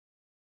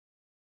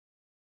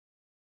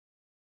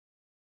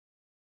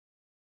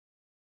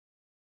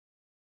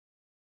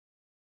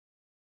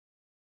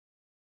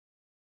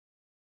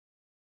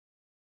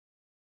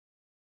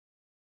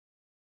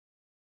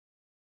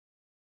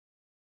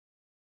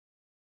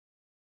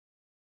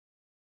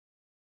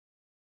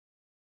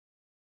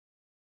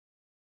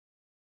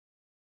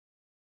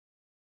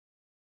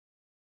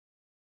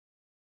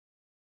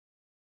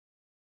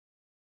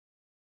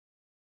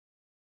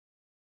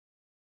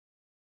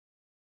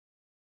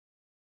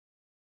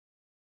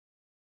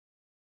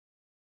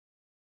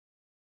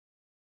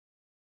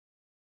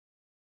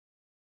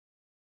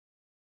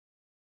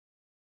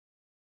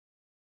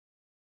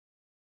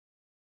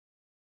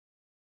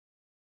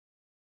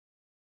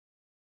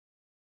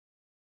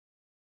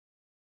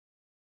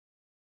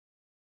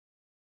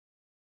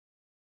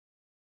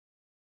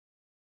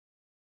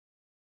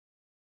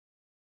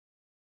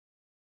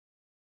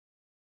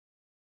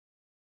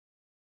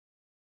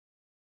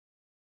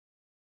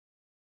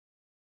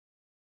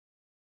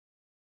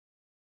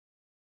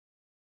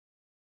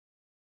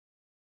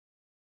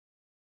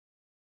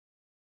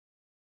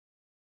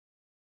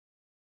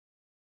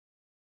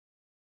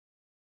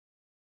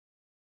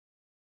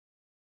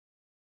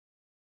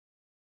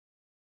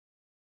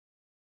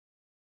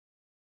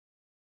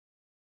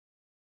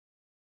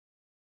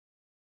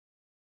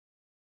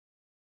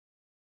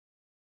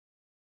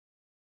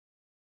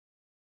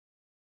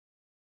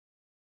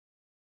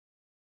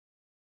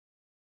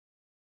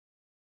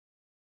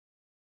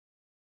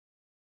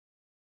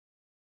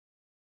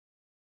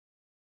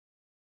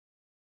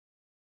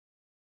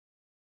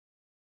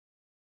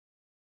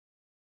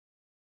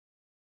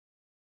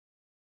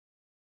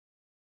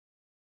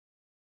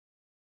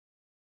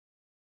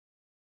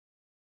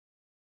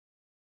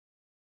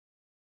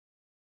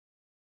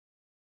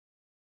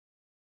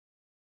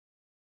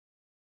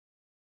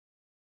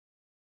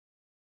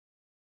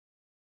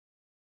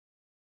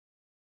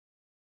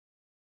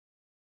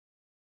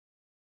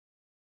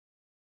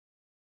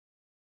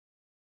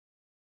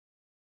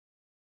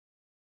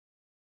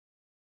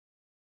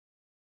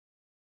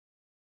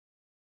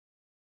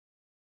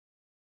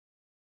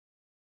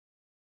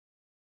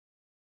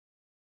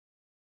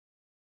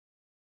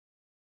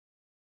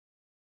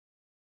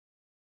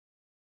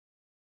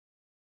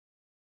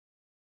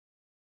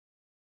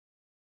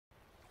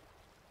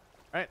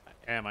Alright,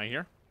 am I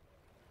here?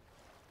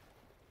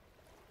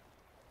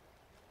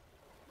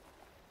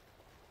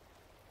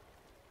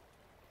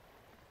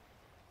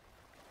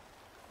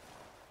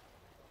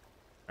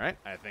 Alright,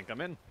 I think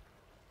I'm in.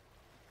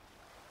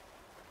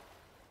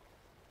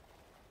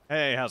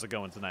 Hey, how's it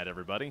going tonight,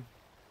 everybody?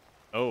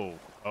 Oh,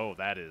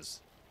 that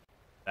is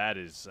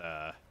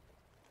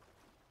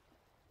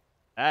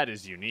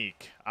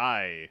unique.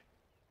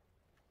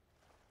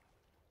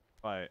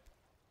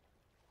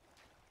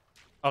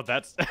 Oh,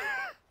 that's,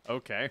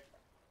 okay.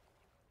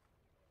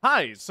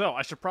 Hi, so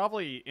I should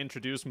probably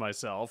introduce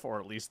myself, or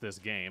at least this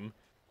game.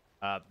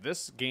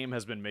 This game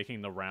has been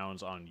making the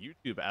rounds on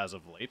YouTube as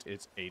of late.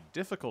 It's a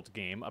difficult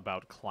game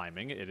about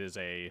climbing. It is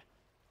a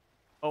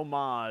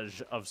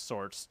homage of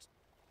sorts,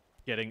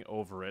 Getting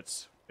Over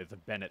It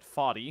with Bennett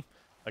Foddy.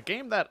 A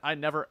game that I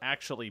never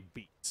actually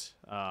beat.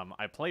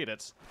 I played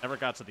it, never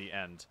got to the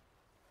end.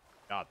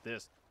 God,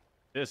 this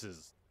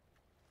is...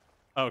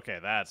 Okay,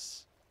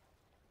 that's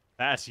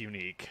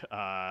unique.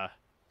 Can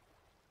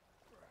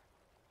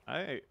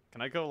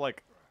I go,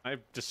 like, can I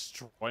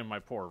destroy my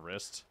poor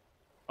wrist?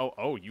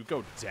 Oh, you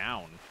go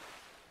down.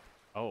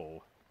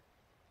 Oh.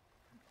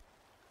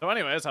 So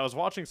anyways, I was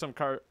watching some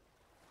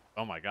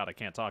Oh my god, I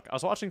can't talk. I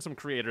was watching some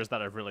creators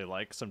that I really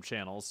like, some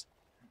channels,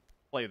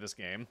 play this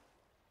game.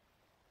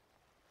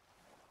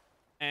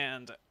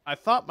 And I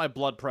thought my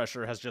blood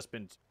pressure has just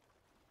been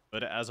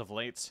good as of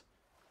late.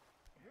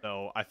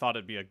 So I thought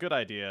it'd be a good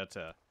idea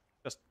to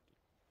just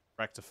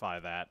rectify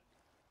that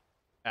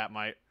at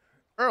my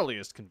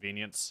earliest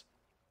convenience,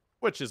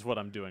 which is what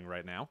I'm doing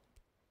right now,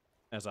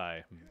 as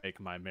I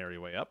make my merry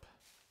way up.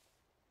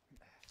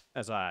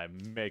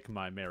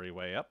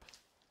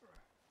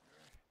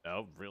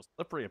 Oh, real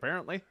slippery,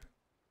 apparently.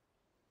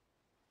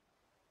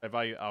 I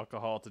value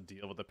alcohol to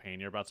deal with the pain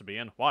you're about to be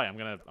in. Why? I'm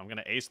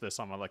gonna ace this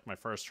on my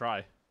first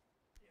try.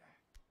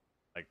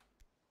 Like,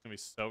 it's gonna be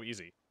so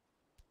easy.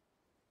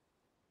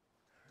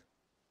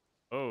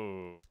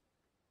 Oh.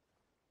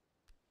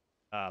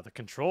 The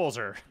controls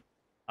are,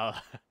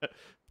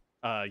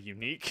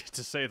 unique,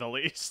 to say the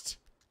least.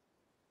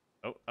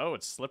 Oh,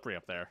 it's slippery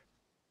up there.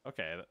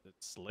 Okay,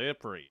 it's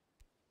slippery.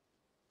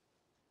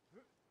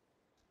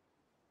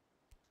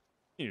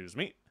 Excuse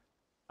me.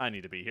 I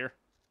need to be here.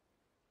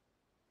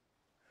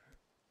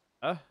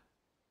 Wait,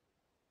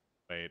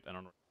 I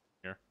don't know.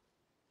 Here.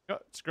 Oh,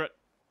 screw it.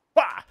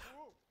 Wah!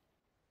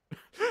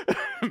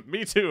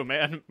 Me too,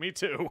 man. Me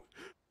too.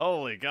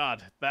 Holy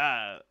God,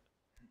 there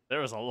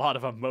was a lot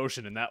of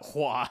emotion in that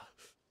wah.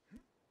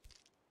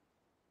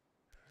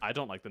 I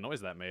don't like the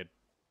noise that made.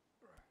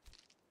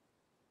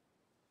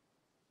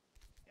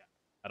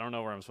 I don't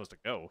know where I'm supposed to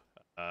go.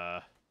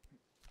 I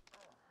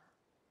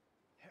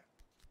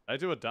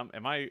do a dumb.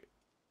 Am I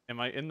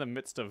in the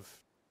midst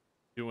of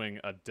doing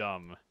a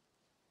dumb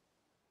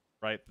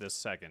right this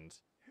second?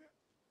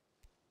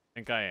 I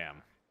think I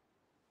am.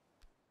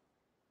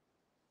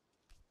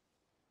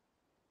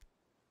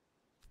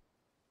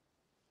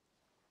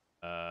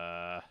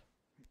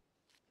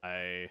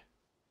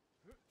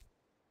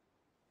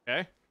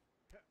 Okay.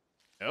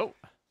 Nope.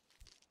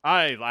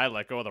 I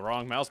let go of the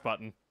wrong mouse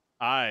button.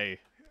 I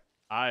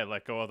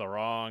let go of the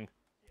wrong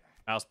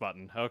mouse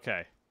button.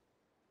 Okay.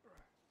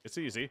 It's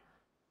easy.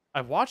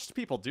 I've watched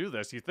people do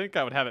this. You'd think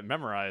I would have it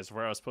memorized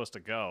where I was supposed to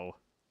go.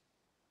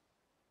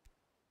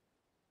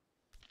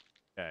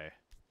 Okay.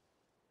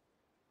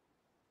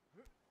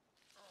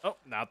 Oh,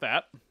 not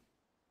that.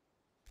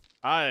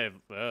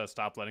 I've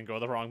stopped letting go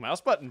of the wrong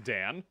mouse button,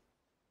 Dan.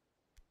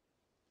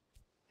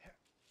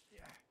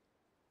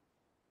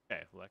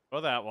 Okay, let go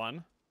of that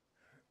one.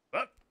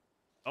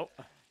 Oh.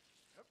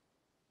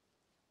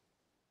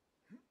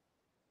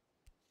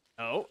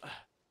 Oh.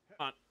 Come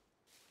on.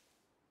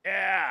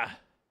 Yeah.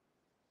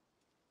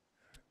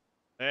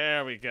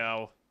 There we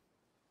go.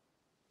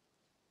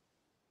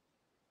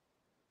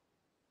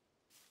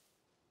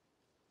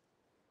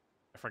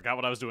 I forgot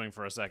what I was doing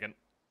for a second.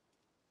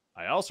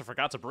 I also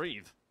forgot to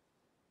breathe.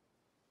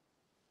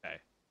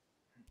 Okay.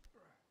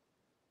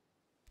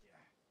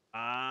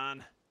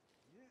 On.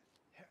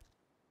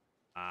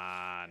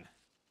 On.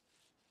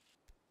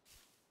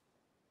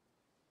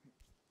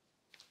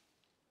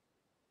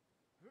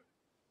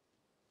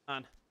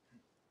 On.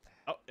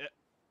 Oh, yeah.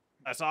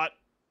 I saw it.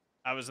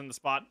 I was in the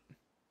spot.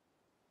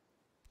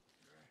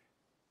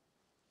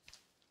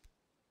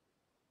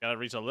 Gotta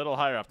reach a little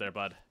higher up there,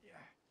 bud.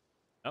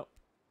 Oh,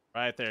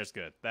 right there's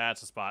good.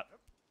 That's the spot.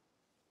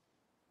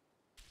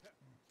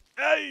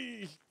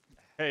 Hey!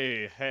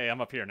 Hey,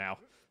 I'm up here now.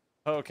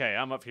 Okay,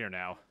 I'm up here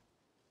now.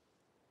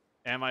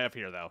 Am I up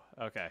here, though?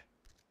 Okay.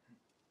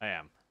 I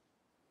am.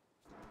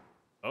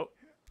 Oh,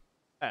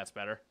 that's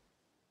better.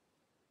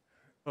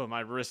 Oh,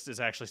 my wrist is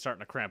actually starting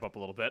to cramp up a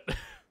little bit.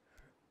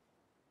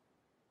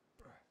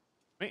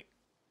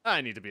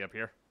 I need to be up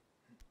here.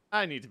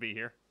 I need to be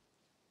here.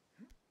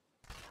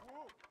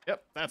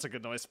 Yep, that's a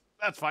good noise.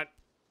 That's fine.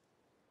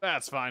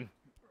 That's fine.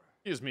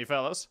 Excuse me,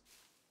 fellas.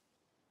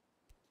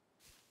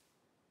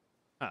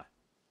 Huh.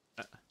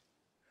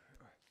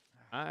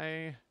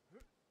 I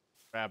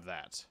grab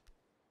that.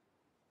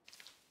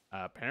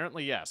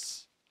 Apparently,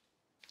 yes.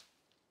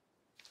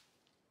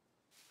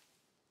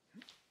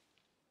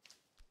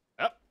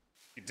 Oh,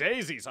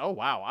 daisies. Oh,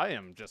 wow. I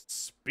am just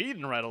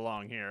speeding right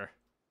along here.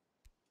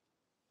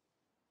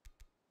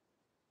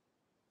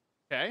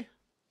 Okay.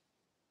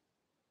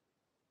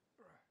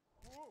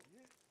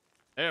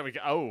 There we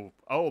go.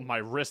 Oh, my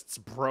wrists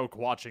broke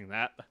watching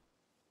that.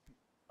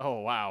 Oh,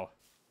 wow.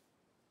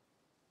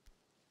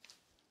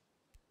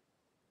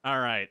 All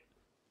right.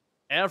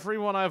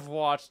 Everyone I've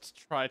watched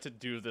try to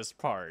do this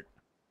part.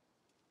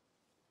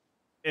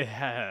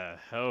 Yeah.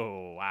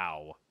 Oh,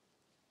 wow.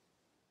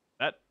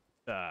 That,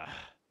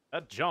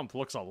 that jump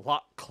looks a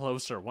lot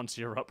closer once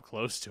you're up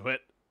close to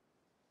it.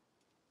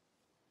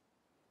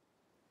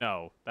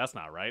 No, that's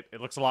not right.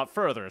 It looks a lot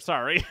further.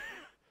 Sorry.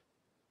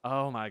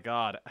 Oh my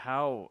god.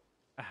 How?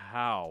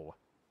 How?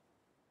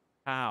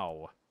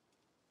 How?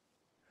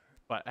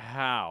 But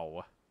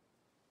how?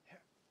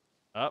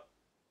 Up.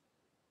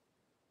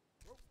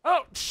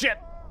 Oh, shit!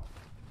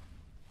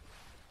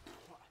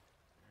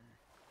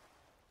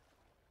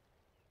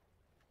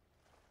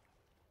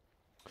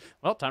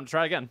 Well, time to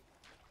try again.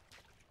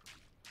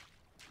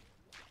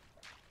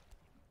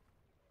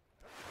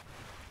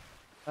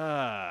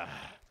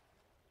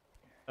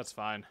 That's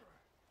fine.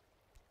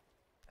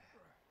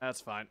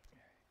 That's fine.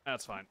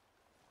 That's fine.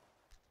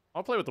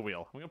 I'll play with the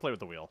wheel. I'm gonna play with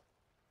the wheel.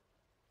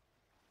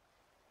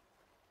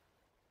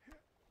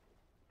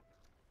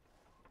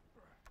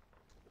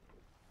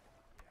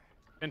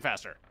 And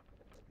faster.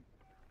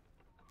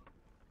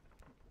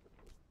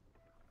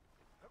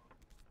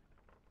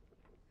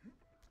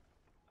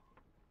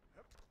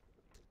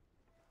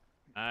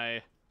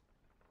 I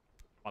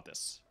want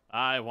this.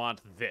 I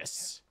want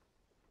this.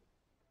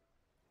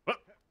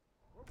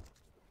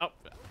 Oh,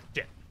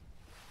 shit.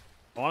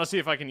 I want to see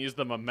if I can use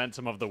the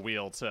momentum of the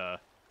wheel to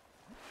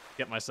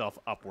get myself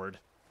upward.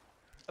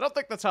 I don't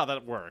think that's how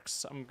that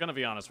works. I'm gonna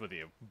be honest with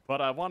you. But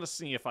I want to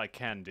see if I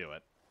can do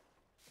it.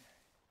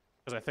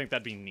 Because I think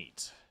that'd be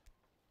neat.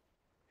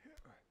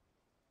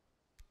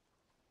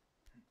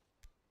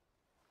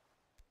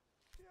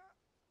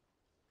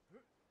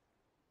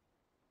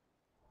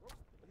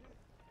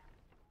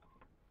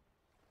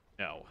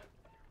 No.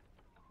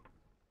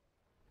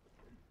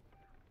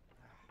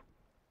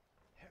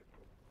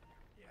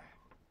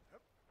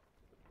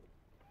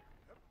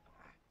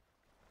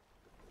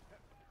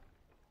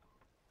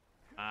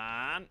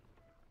 On.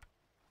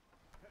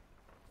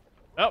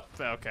 Oh,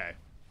 okay.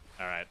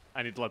 Alright,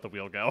 I need to let the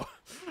wheel go.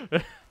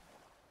 It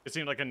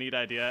seemed like a neat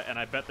idea, and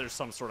I bet there's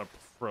some sort of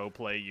pro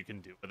play you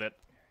can do with it.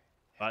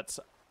 But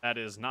that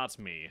is not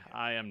me.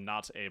 I am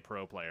not a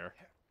pro player.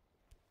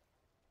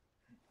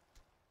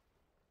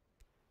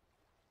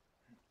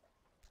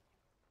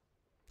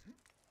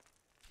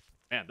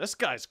 Man, this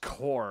guy's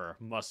core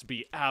must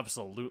be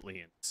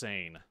absolutely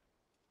insane.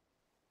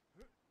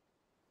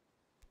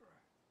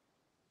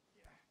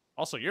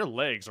 Also, your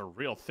legs are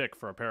real thick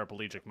for a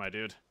paraplegic, my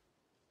dude.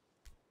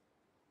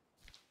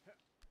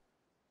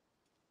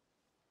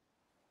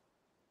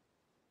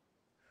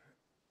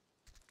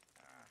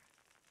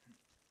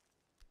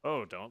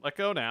 Oh, don't let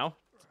go now.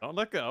 Don't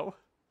let go.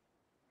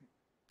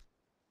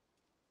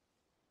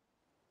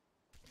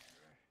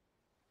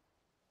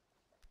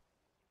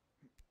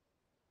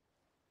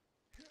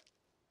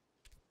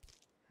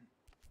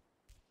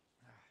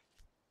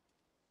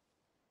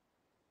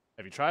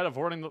 Have you tried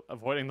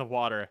avoiding the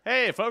water?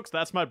 Hey, folks,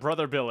 that's my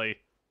brother Billy.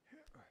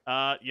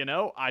 You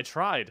know, I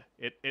tried.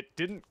 It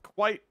didn't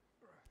quite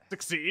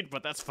succeed,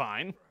 but that's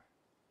fine.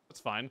 That's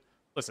fine.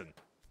 Listen.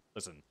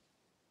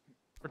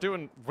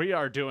 We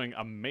are doing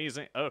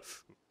amazing. Oh,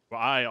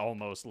 I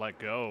almost let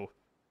go.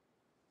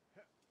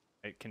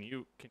 Hey, can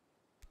you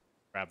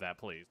grab that,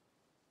 please?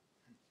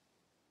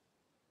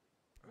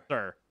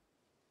 Sir.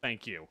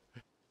 Thank you.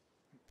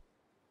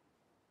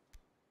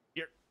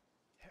 Here.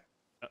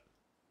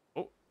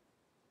 Oh.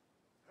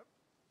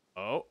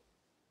 Oh.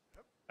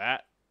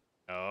 That.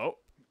 Oh.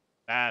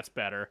 That's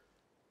better.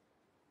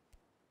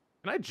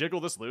 Can I jiggle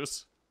this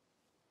loose?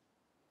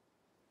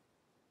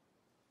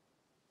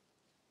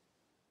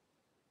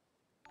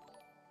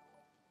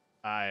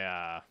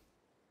 I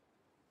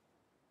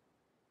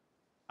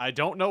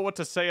don't know what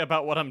to say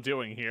about what I'm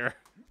doing here.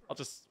 I'll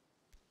just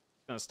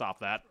gonna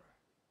stop that.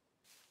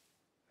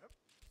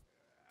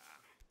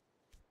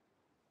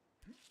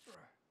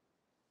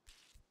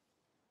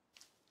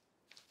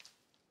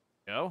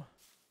 Go.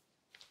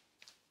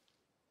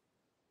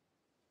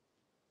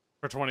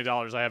 For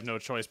 $20, I have no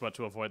choice but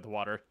to avoid the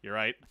water. You're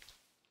right.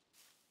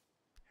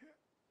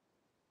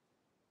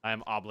 I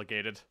am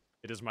obligated.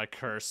 It is my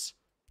curse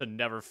to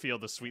never feel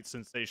the sweet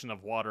sensation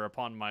of water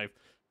upon my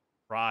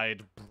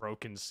fried,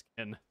 broken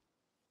skin.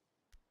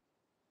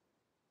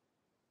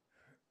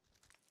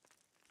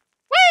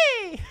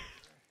 Whee!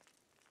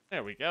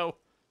 There we go.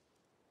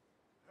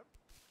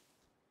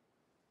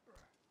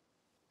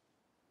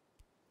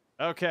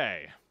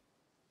 Okay.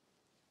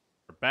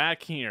 We're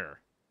back here.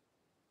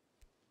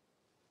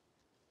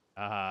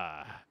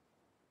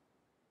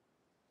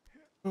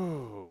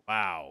 Ooh,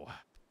 wow.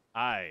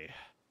 Hey,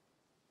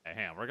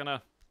 hang on, we're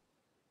gonna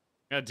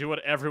gonna do what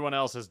everyone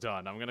else has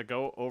done. I'm gonna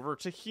go over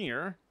to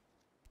here.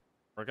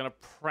 We're gonna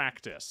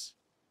practice.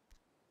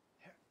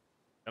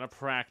 Gonna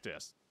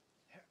practice.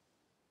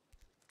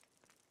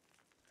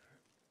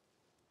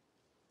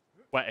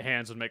 Wet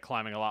hands would make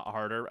climbing a lot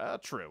harder.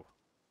 True.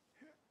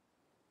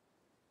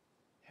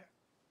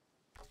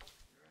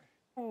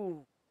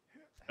 Ooh.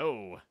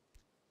 Oh.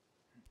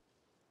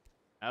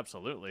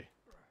 Absolutely.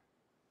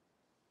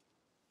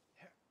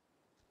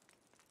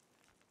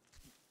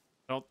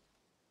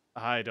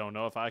 I don't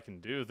know if I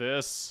can do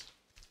this.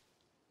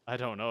 I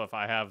don't know if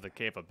I have the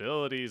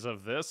capabilities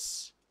of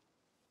this.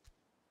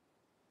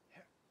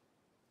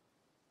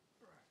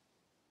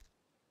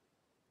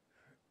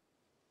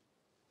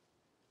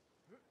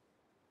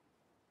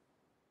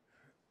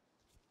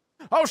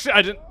 Oh shit,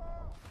 I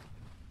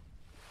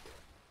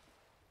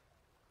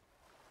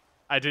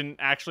didn't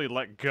actually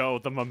let go.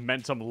 The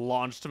momentum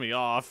launched me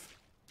off.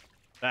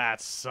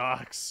 That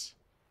sucks.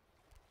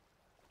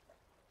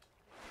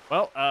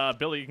 Well,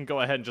 Billy, you can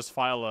go ahead and just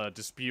file a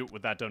dispute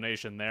with that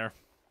donation there.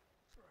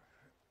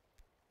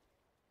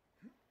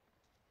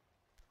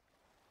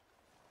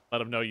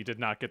 Let him know you did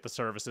not get the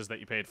services that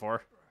you paid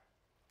for.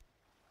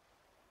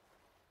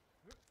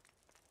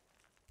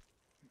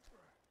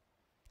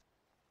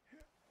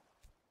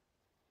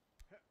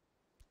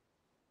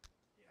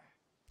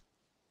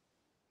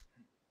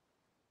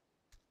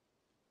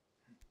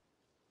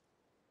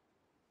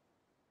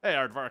 Hey,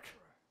 Aardvark.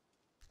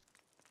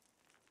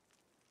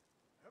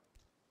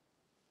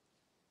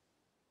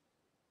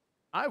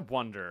 I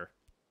wonder.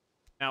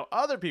 Now,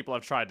 other people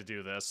have tried to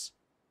do this,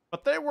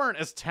 but they weren't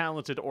as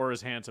talented or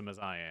as handsome as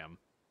I am.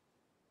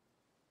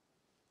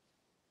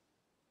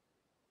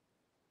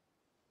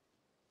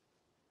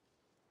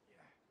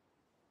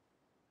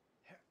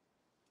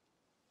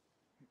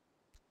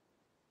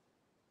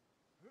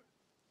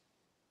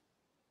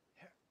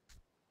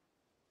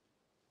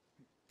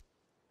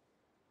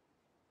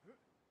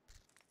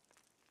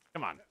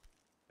 Come on.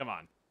 Come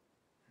on.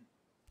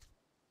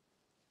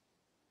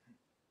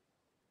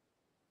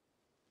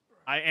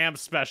 I am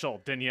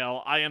special,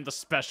 Danielle. I am the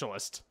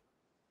specialist.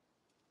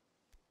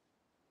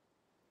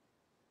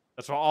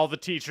 That's what all the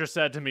teachers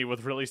said to me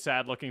with really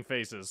sad-looking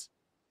faces.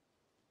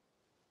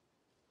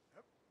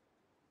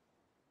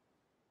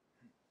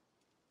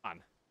 Come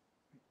on.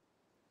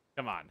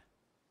 Come on.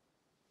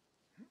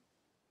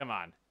 Come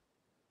on.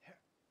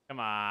 Come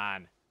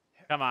on.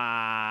 Come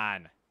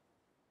on.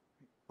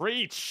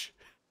 Reach!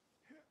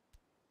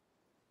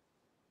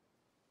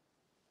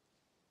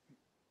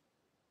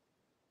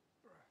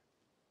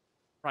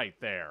 Right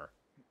there.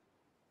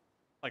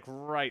 Like,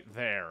 right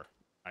there.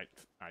 Alright,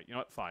 you know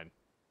what? Fine.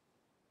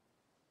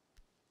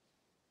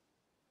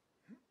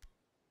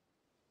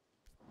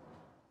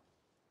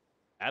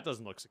 That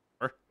doesn't look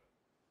secure.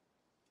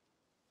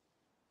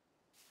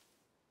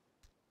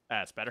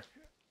 That's better.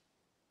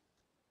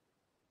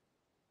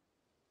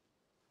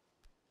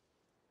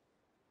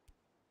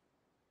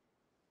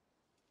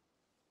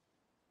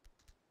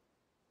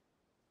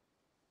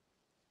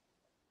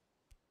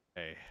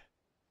 Hey.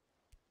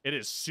 It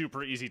is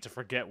super easy to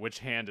forget which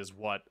hand is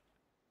what.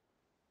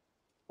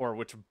 Or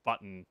which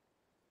button,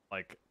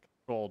 like,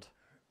 controlled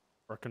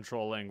or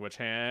controlling which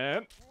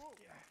hand.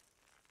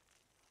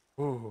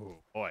 Ooh,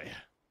 boy.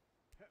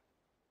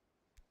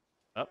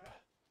 Up.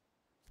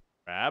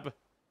 Grab.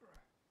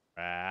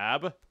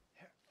 Grab. Okay,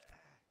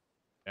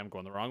 I'm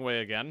going the wrong way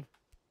again.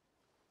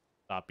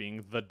 Stop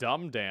being the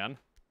dumb Dan.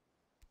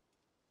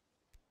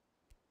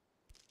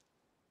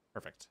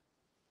 Perfect.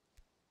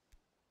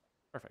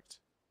 Perfect.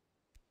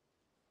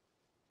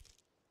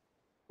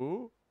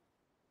 Ooh.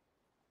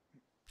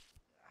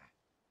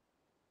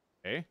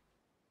 Okay.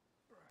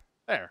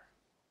 There.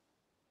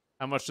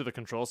 How much do the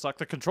controls suck?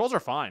 The controls are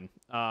fine.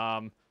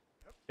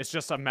 It's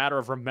just a matter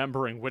of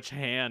remembering which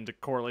hand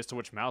correlates to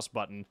which mouse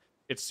button.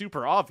 It's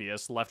super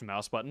obvious, left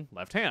mouse button,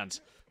 left hand.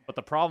 But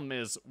the problem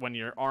is when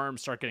your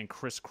arms start getting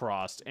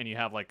crisscrossed and you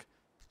have, like,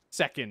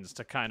 seconds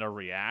to kind of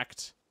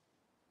react,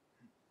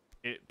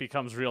 it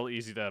becomes real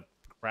easy to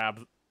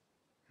grab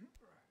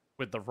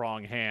with the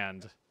wrong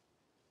hand.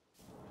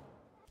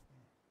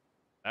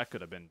 That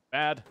could have been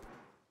bad.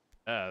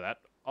 That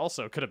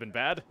also could have been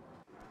bad.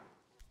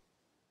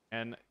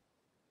 And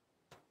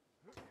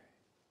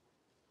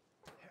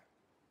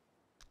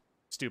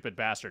stupid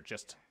bastard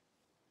just...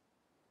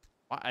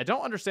 I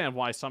don't understand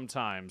why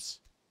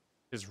sometimes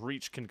his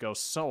reach can go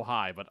so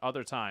high, but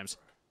other times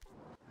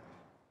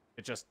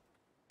it just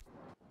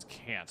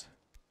can't.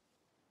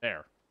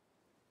 There.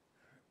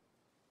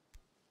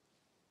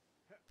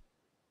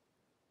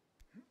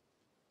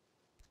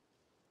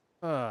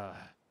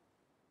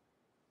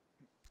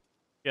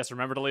 Yes,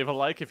 remember to leave a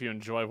like if you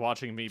enjoy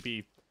watching me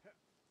be...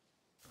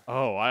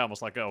 Oh, I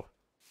almost let go.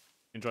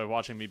 Enjoy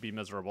watching me be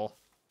miserable.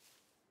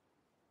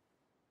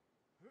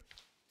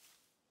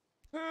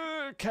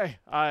 Okay,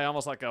 I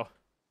almost let go.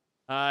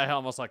 I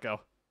almost let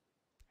go.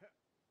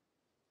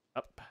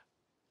 Up.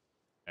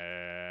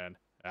 And...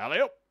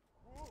 alley-oop!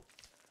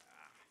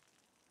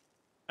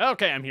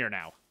 Okay, I'm here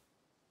now.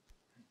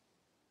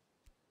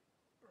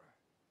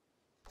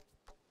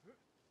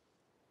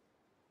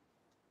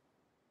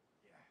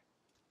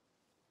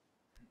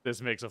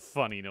 This makes a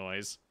funny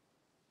noise.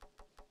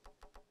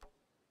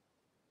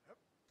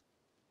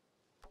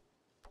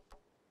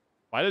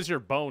 Why does your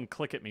bone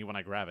click at me when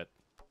I grab it?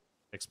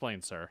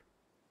 Explain, sir.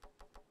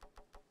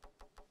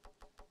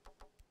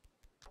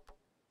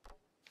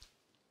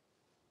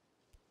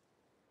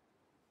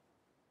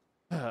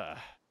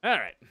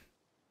 Alright.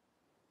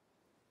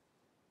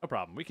 No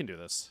problem. We can do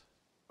this.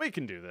 We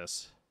can do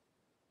this.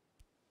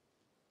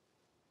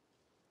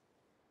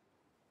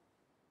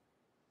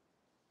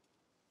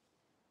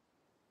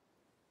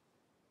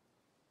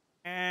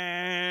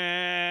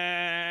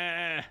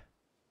 Eh.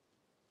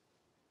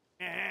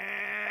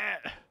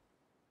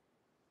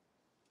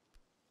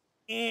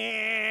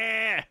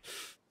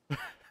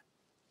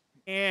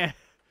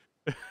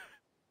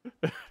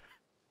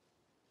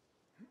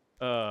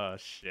 Oh,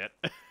 shit.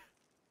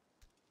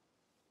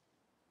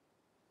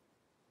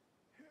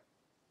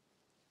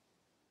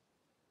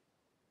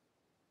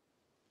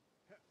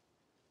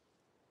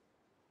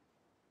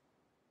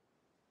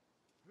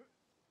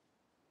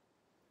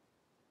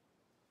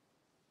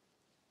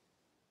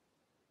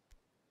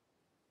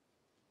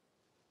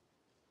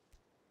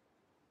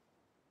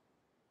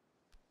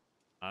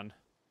 On.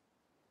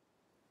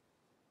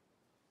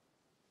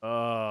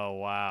 Oh,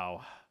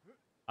 wow.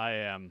 I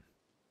am...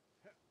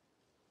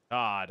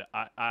 God,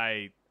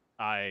 I...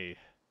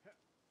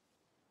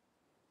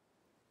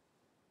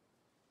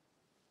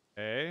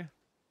 Okay.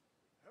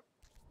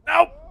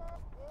 Nope!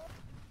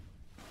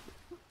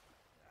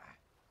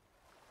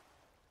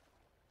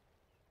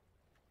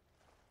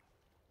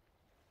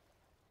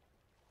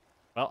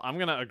 Well, I'm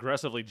gonna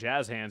aggressively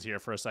jazz hands here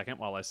for a second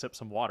while I sip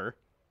some water.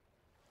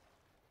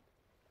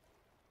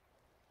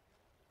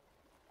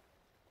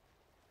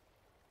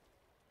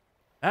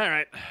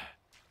 Alright.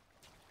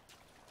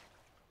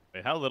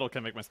 Wait, how little can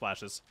I make my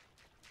splashes?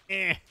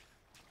 Eh.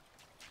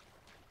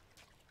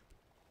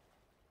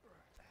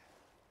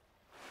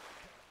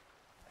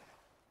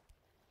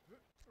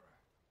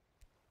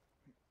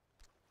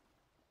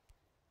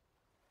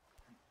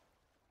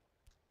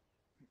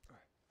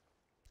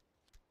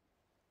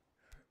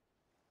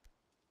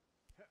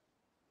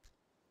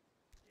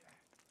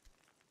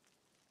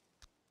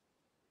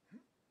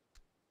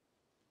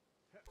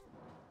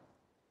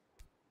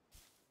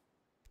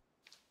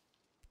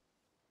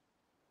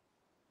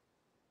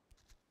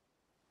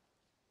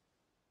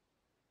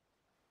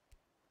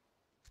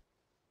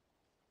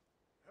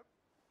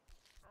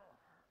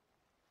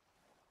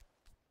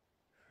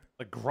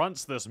 The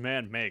grunts this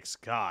man makes,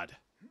 God.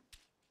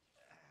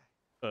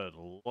 Good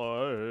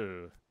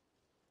lord.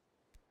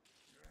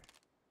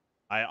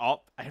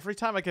 Every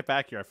time I get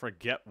back here, I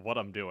forget what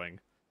I'm doing.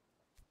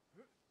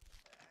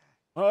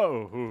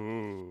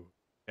 Oh,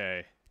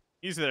 okay.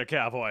 Easy there,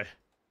 cowboy.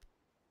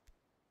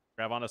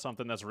 Grab onto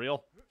something that's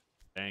real.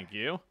 Thank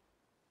you.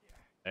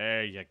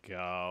 There you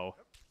go.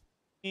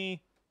 Yeah.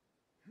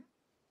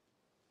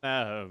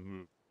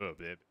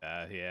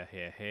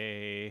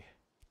 Hey.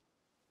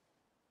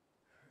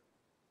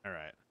 All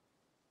right.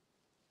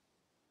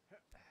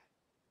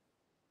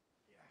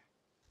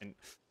 And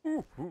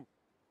okay.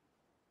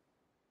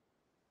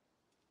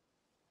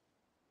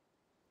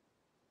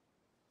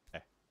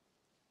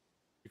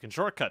 You can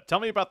shortcut.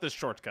 Tell me about this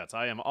shortcut.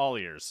 I am all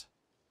ears.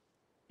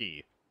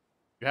 You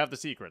have the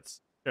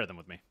secrets. Share them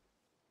with me.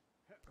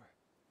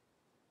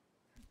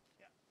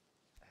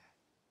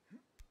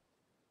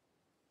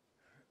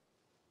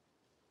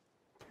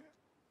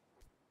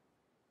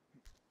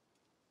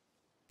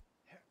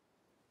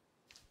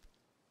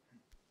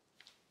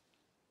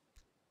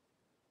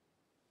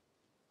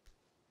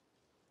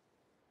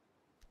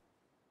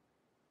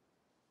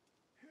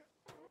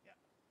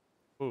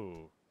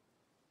 Ooh.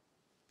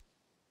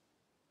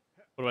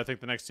 What do I think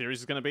the next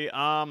series is going to be?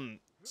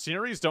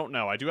 Series, don't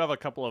know. I do have a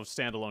couple of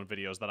standalone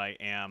videos that I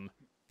am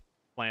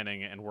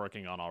planning and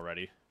working on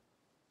already.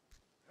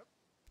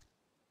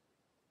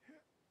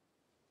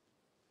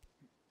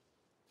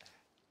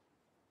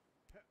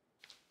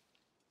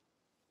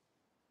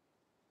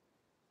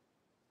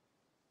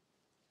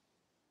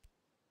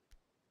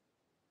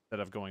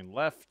 Instead of going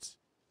left,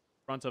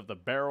 front of the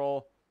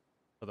barrel,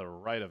 to the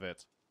right of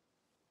it,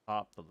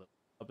 top the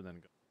up, and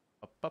then go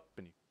up,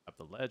 and you up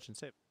the ledge and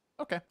save.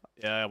 Okay.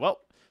 Yeah,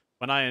 well,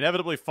 when I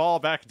inevitably fall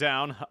back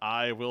down,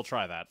 I will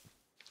try that.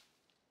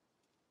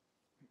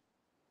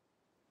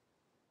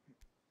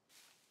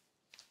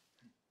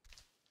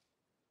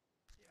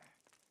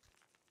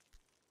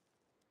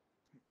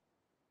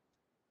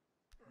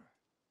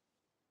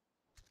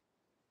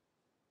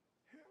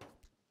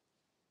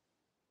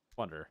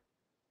 Wonder.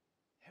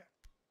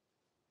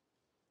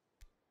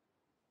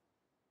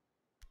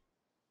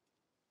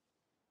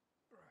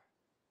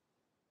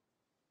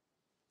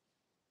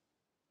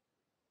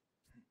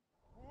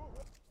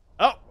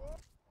 Oh!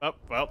 Oh,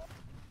 well.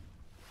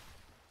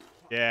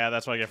 Yeah,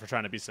 that's what I get for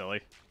trying to be silly.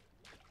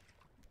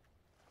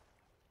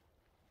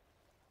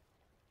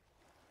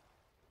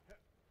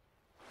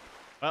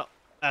 Well,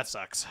 that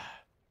sucks.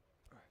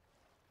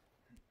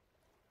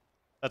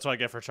 That's what I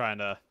get for trying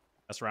to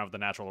mess around with the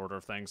natural order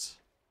of things.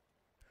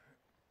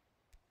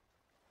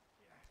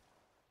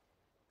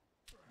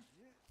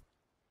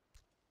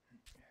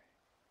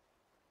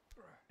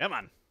 Come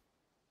on.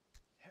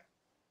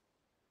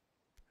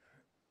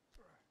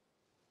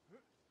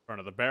 Front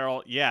of the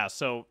barrel. Yeah,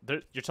 so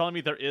you're telling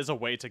me there is a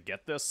way to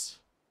get this?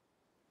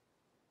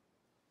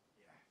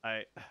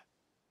 I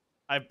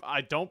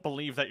don't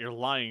believe that you're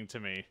lying to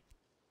me.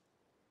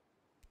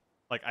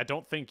 Like, I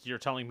don't think you're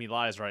telling me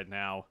lies right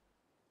now.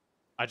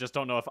 I just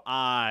don't know if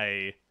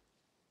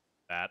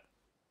that.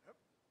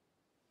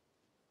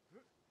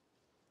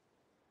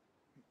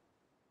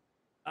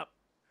 Up.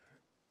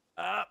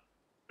 Up.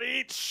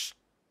 Reach.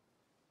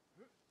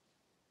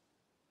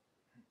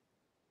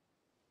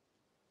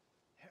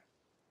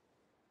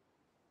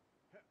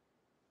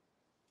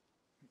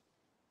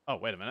 Oh,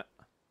 wait a minute.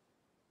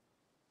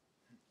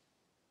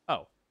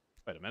 Oh,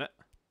 wait a minute.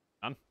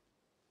 On.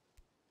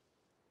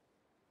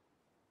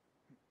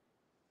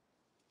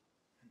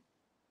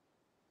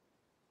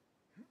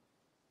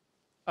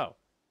 Oh.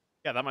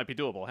 Yeah, that might be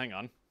doable. Hang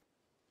on.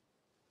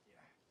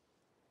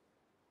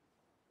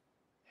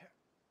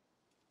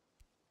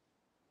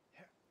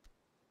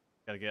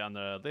 Gotta get on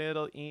the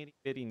little itty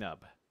bitty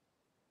nub.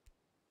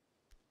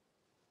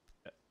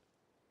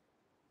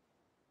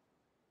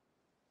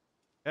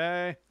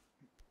 Okay.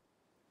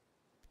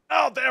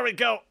 Oh, there we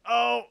go.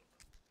 Oh.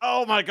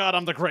 Oh my god,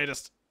 I'm the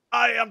greatest.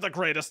 I am the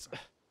greatest.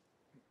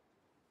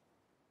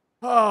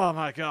 Oh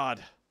my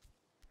god.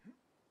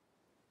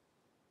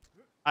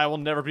 I will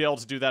never be able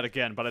to do that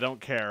again, but I don't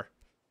care.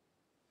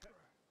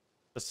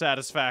 The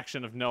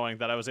satisfaction of knowing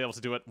that I was able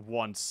to do it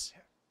once.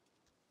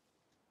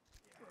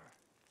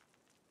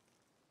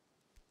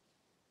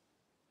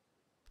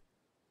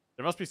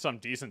 There must be some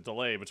decent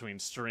delay between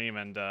stream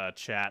and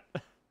chat.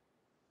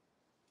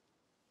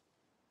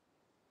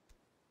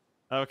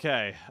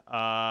 Okay,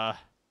 now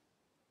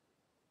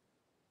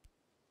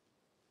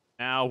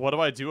what do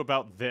I do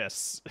about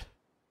this?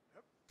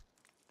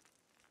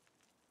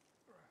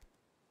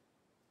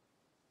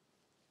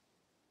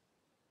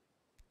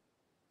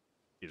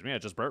 Excuse me, I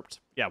just burped.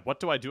 Yeah, what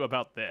do I do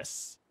about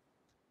this?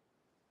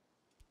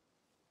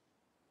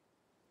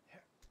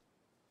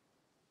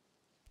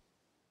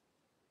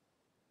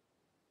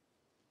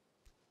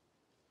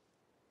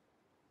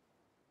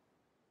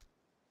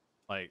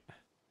 Like,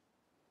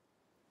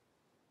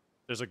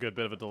 there's a good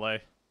bit of a delay.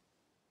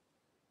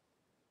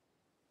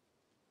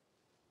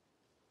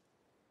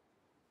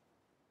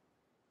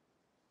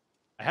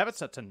 I have it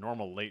set to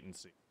normal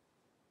latency.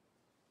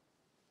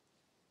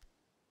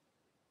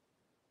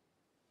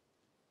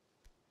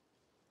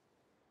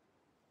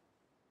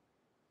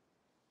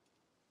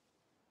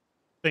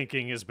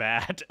 Thinking is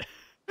bad.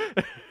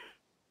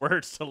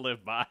 Words to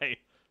live by.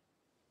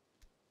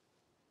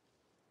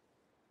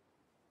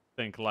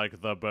 Think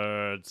like the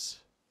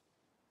birds.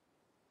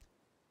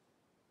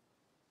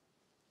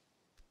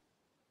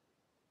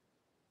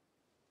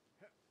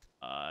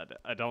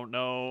 I don't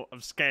know.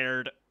 I'm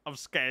scared. I'm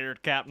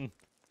scared, Captain.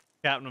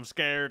 Captain, I'm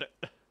scared.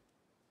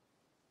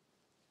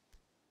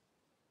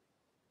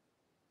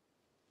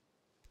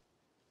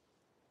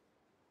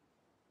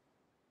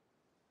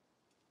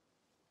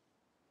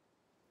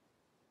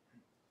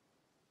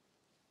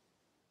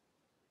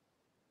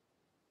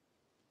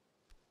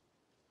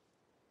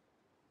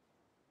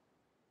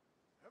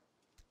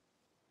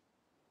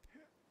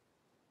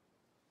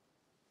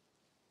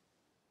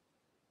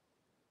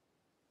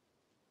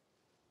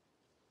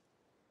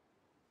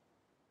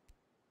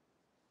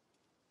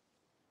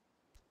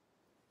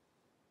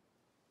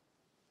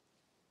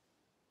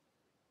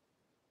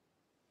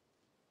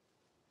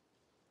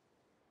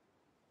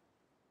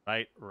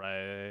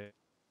 Right.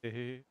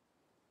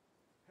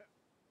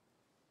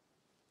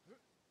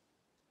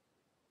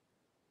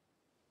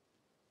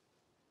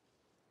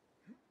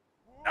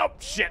 Oh,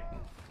 shit.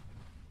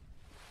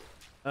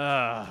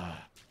 That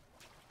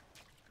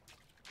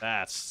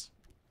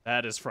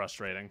is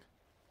frustrating.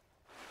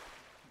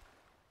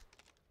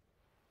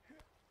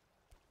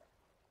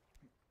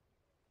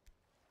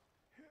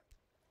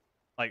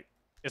 Like,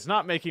 it's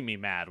not making me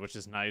mad, which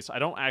is nice. I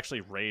don't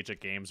actually rage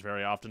at games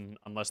very often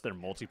unless they're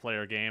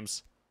multiplayer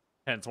games.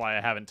 Hence why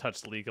I haven't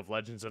touched League of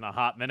Legends in a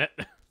hot minute.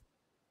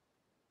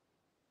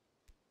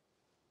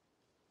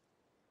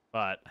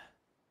 But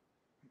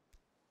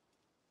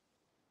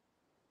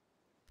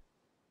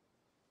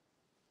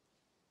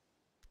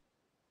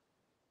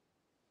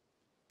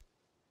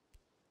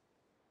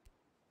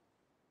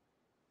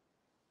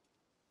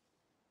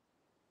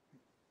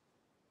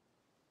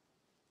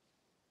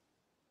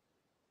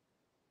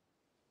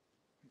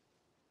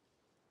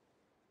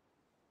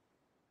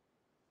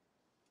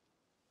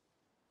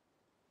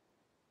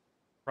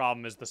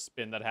problem is the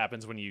spin that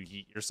happens when you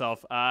yeet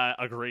yourself.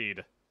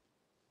 Agreed.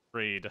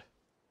 Agreed.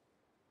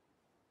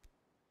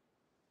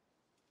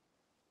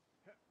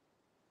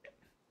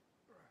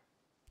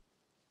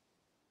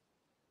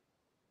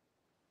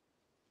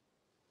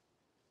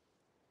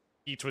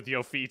 Eat with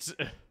your feet.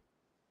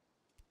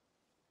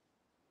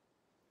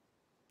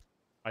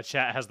 My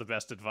chat has the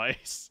best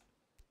advice.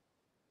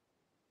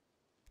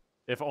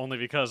 If only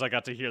because I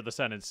got to hear the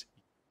sentence,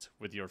 eat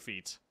with your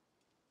feet.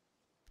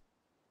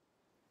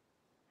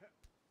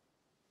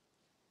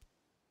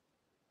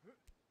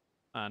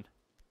 On.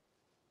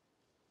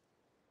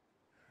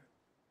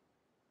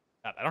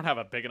 God, I don't have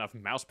a big enough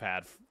mouse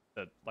pad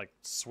to, like,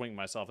 swing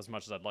myself as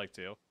much as I'd like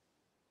to.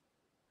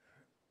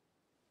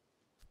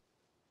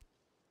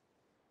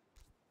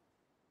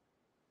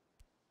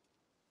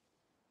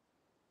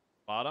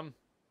 Bottom.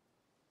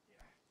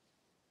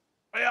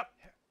 Way up.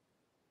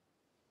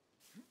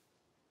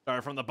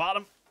 Started from the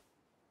bottom.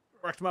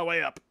 Worked my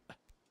way up.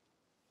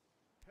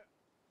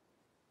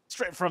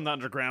 Straight from the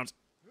underground.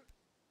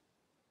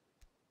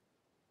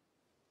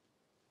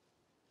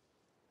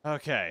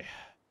 Okay.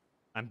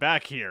 I'm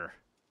back here.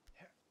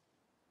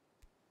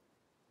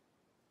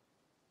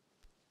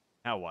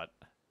 Now what?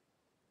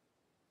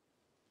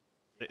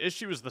 The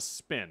issue is the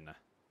spin.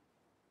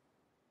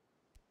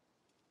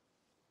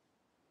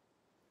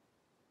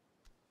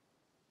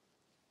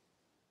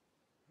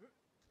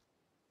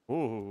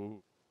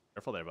 Ooh.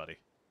 Careful there, buddy.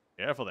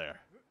 Careful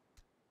there.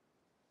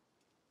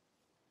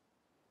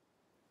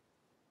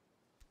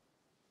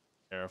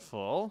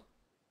 Careful.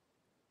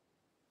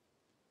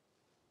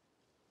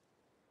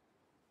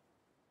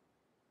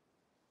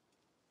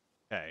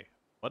 Okay.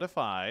 What if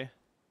I...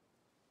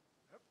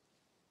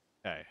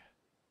 Okay.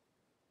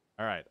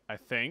 Alright, I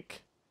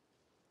think...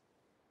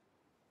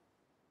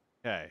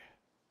 Okay.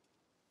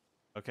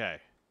 Okay.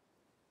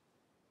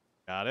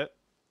 Got it.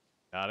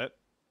 Got it.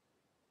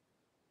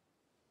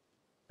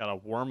 Gotta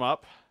warm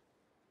up.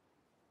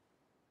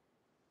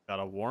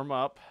 Gotta warm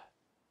up.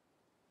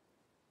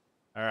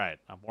 Alright,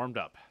 I'm warmed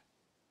up.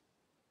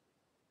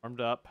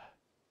 Warmed up.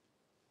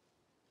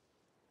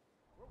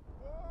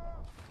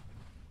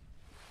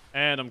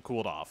 And I'm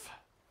cooled off.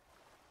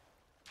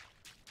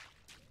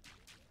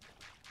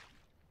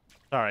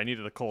 Sorry, I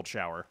needed a cold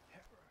shower.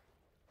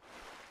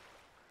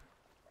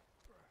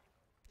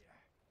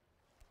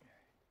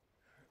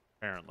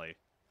 Apparently.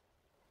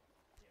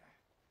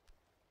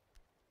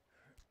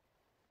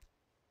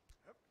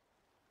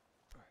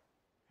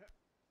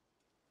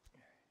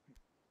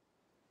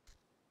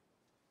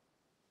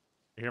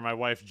 I hear my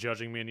wife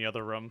judging me in the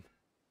other room.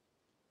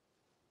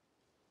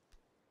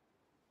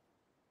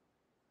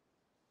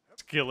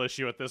 Skill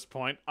issue at this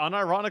point.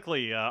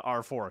 Unironically,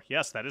 R4.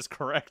 Yes, that is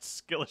correct.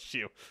 Skill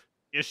issue.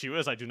 Issue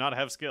is I do not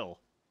have skill.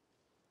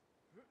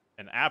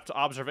 An apt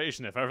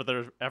observation if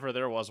ever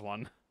there was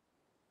one.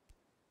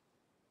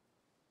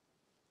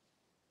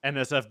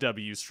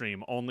 NSFW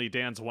stream. Only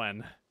Dan's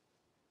when.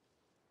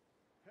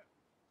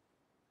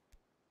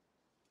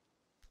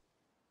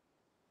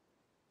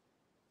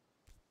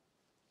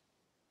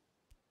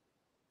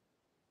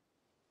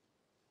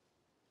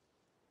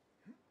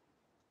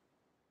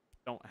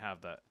 Don't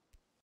have that.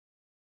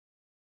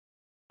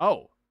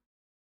 Oh.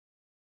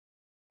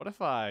 What if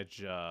I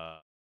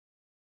just...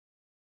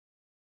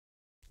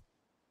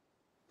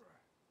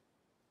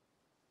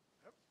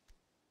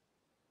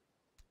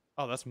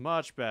 Oh, that's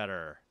much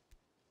better.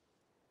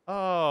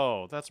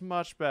 Oh, that's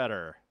much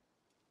better.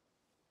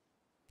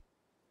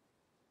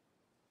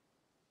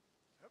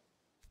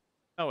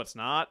 No, it's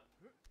not.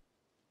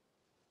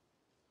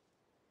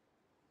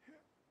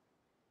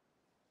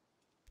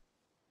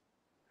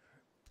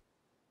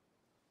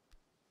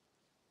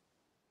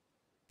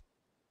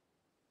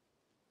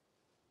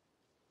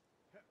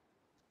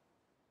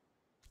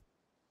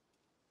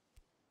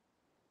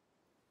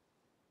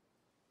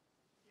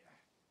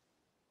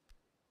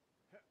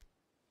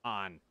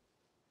 On.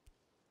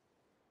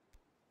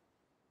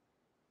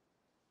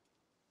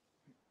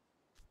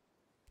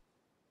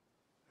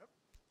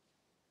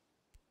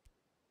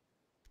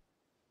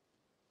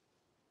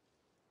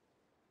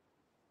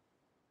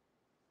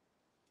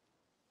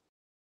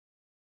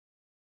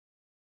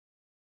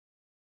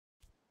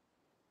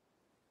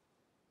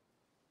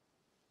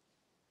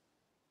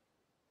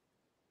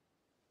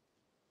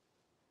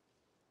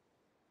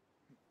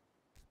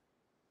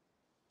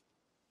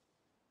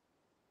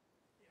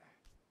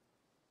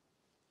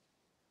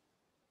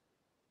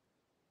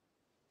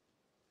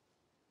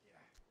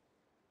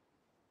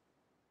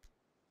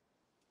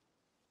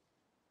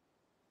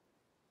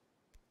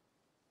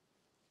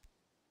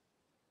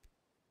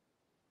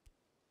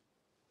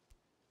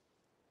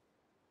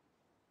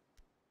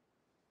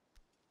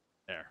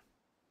 There.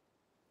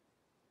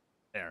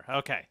 There.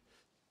 Okay.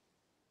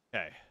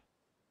 Okay.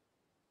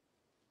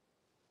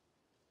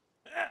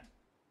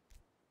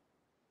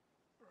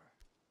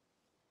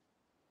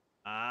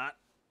 Ah.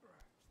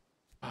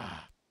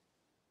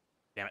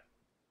 Damn it.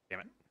 Damn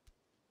it.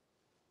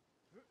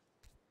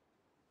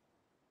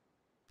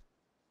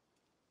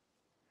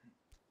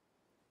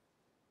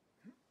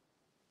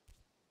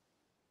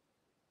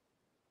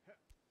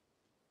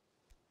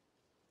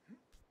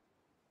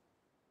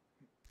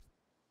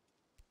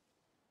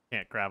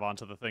 Can't grab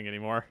onto the thing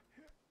anymore.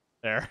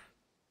 There.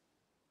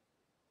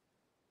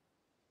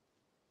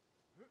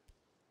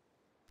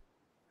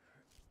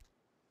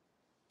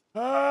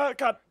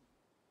 God.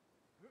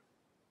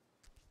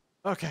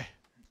 Okay.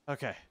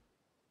 Okay.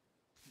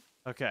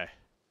 Okay.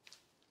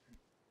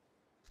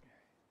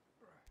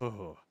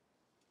 Ooh.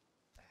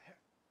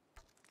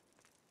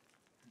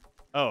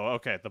 Oh,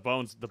 okay. The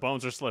bones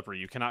are slippery.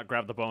 You cannot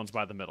grab the bones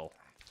by the middle.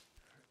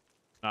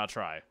 Not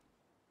try.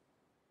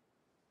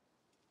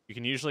 You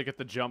can usually get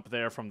the jump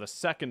there from the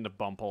second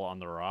bumple on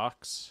the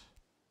rocks.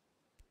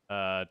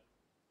 Okay.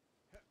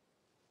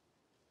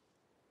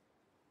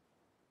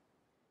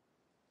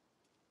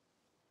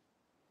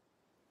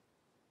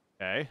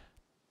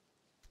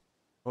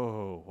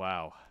 Oh,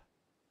 wow.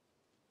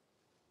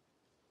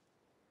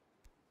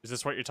 Is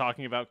this what you're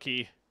talking about,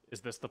 Key?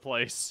 Is this the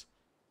place?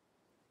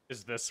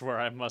 Is this where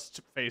I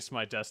must face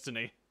my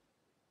destiny?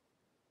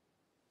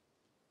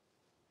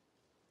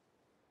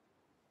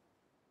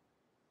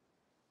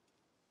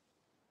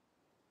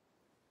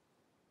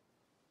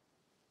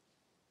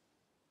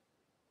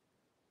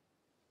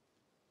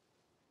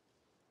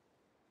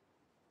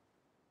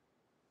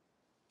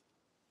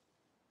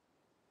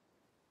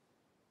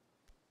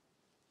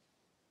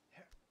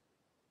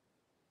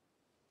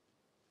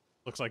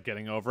 Looks like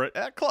getting over it.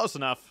 Close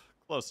enough.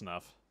 Close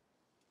enough.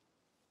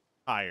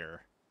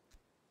 Higher.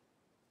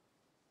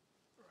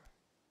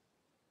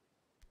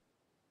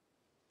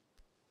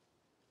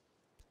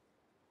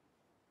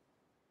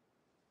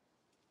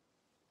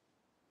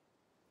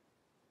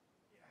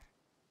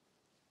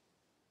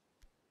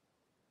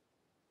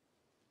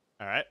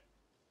 Alright.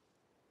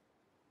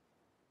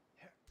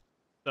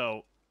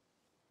 So,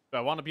 do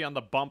I want to be on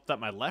the bump that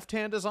my left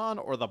hand is on,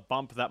 or the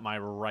bump that my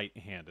right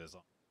hand is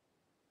on?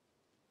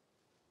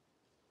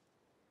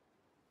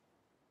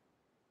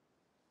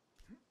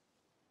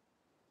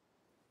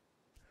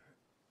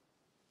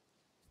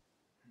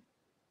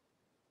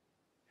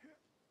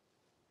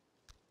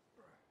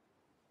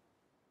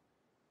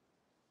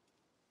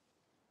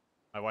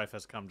 My wife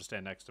has come to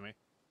stand next to me.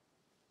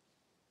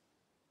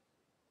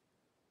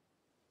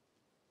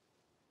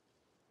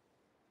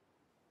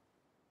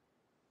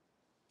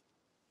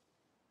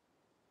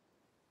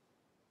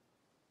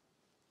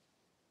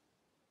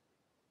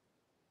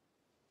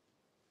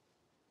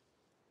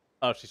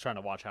 Oh, she's trying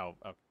to watch how...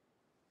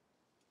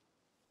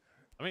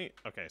 Okay.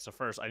 Okay, so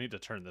first I need to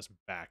turn this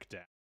back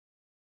down.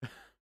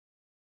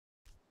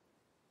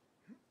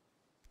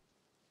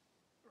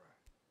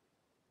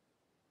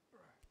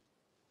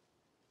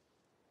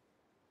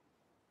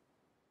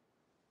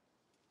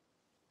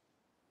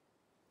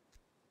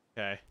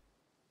 Okay.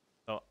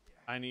 So,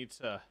 I need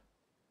to...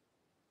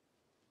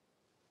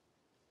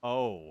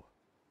 Oh.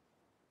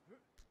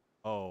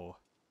 Oh.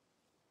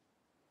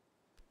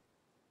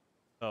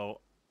 So,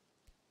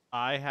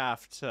 I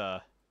have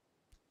to...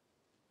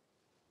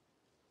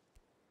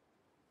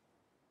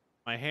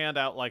 My hand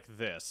out like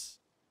this.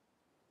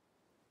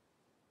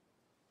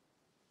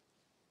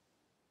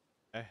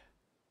 Okay.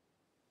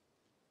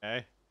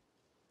 Okay.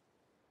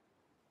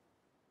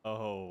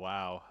 Oh,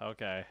 wow.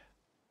 Okay.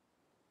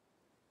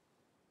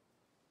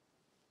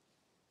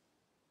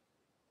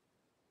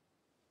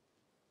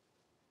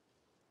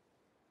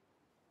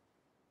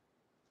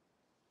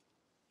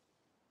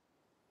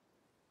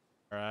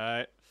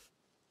 Alright.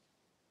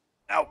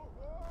 Ow!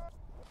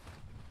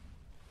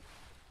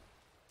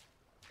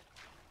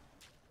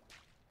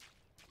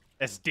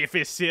 Es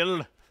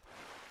difícil.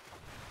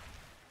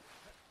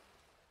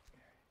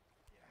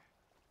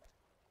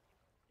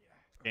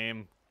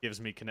 Game gives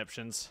me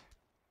conniptions.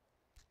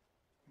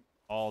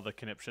 All the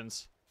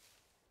conniptions.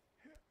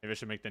 Maybe I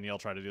should make Danielle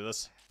try to do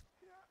this.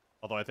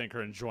 Although I think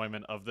her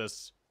enjoyment of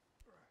this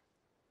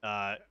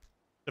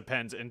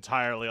depends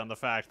entirely on the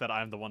fact that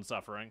I'm the one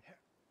suffering.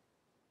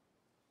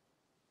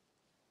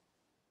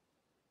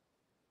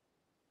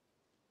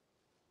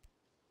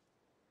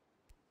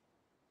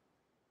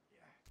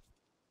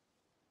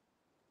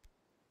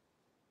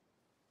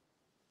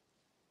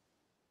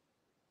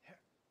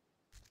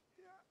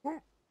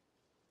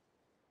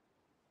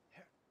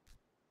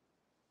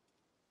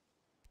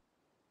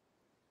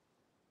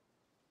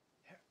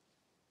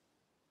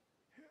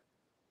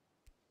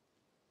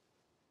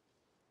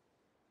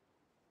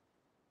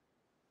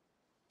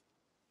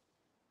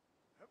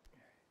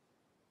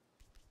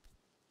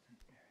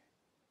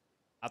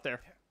 Out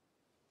there.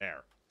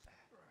 There.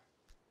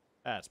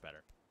 That's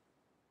better.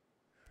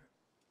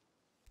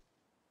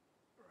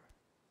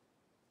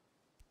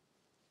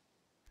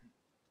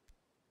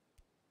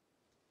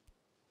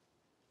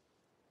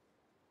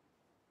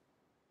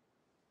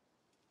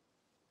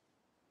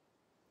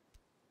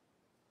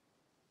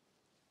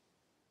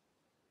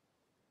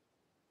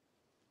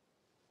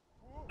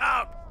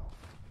 Out!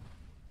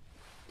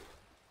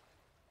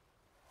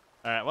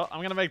 Alright, well, I'm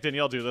going to make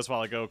Danielle do this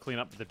while I go clean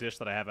up the dish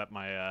that I have at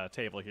my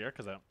table here,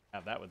 because I don't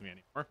have that with me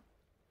anymore.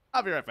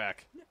 I'll be right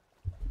back.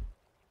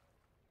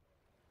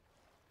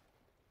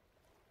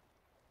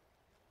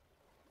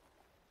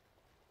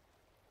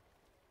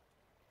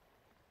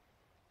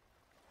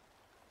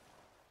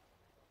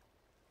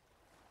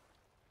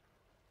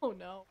 Oh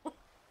no.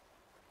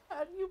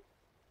 How do you...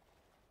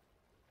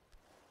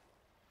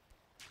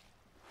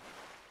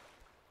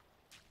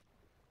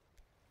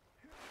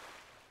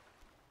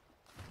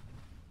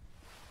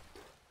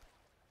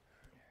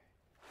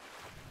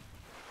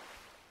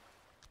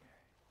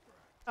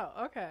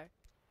 Oh, okay.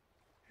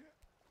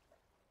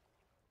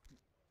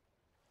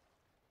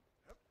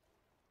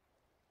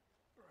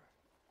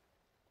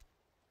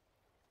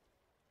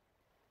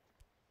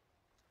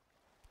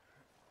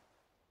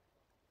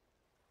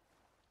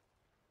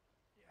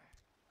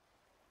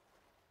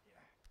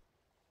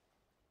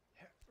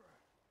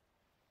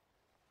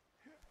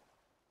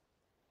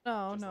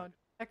 No, Just no, like-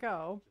 let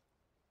go.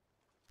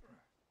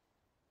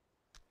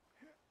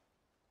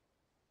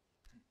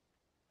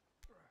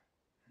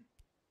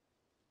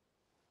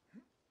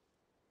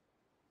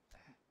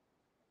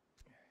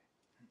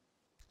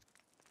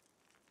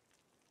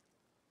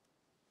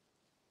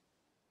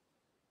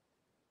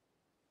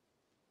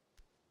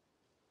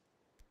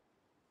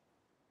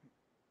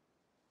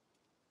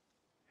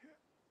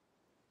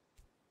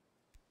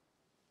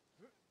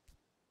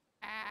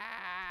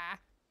 Ah.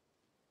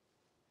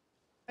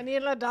 I need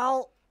an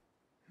adult.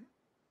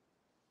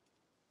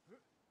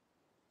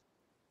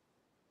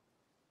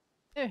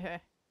 Eh.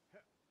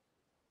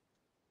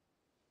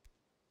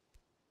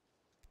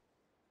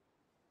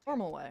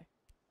 Normal way.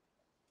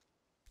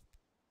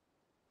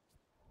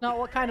 Not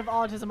what kind of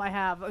autism I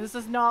have. This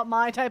is not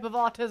my type of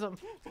autism.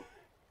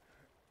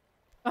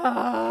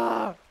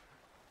 Ah.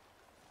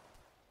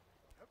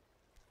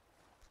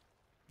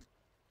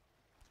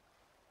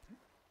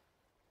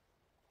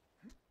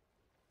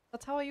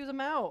 That's how I use a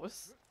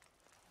mouse.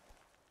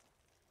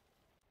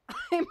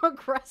 I'm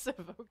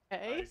aggressive,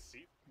 okay? I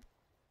see.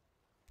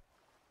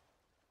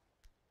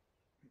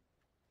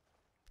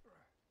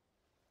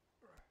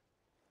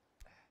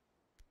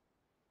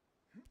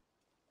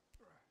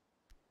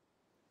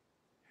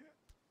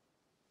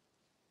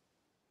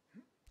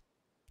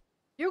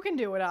 You can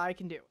do what I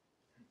can do.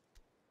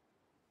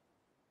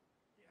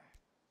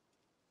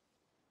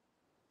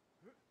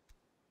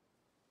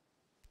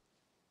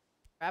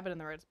 Grab it in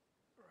the right spot.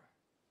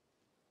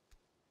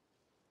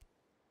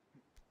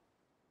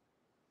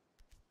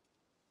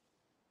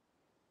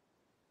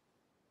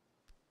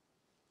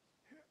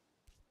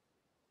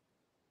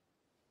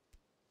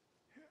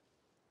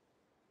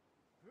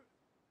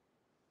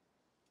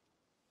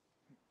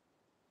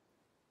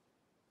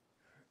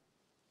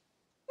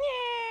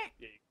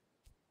 Yeah,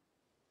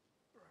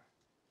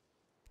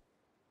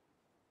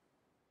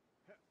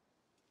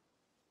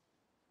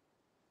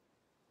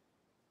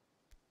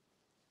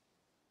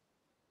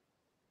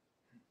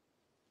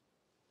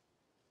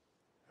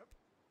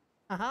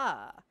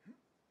 Aha.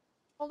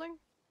 Holding?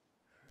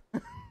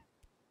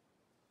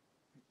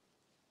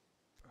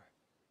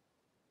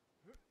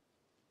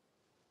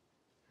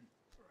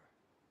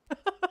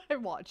 I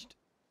watched.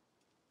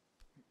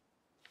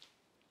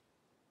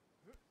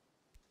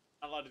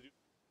 not allowed to do.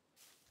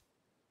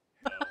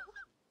 No.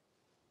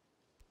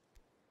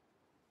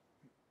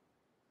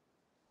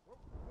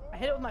 I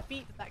hit it with my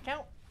feet. Does that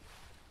count?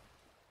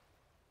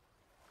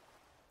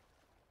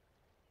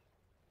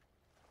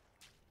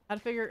 I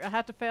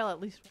had to fail at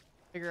least to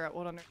figure out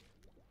what under.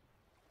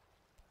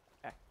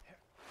 Okay.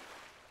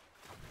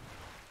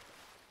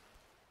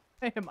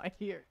 Why am I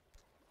here?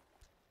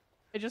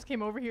 I just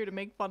came over here to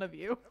make fun of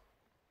you.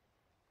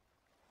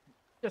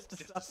 Just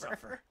to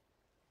suffer.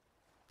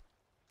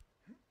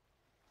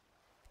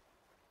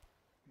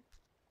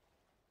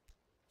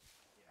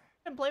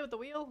 And play with the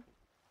wheel.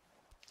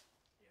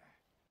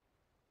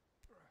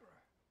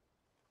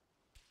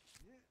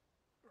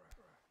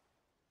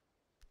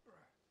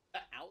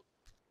 Out.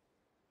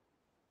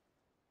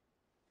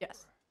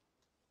 Yes.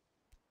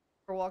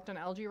 Ever walked on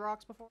algae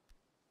rocks before?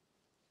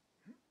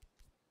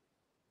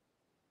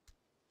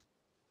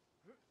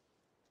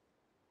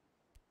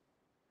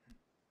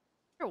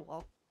 You're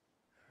welcome.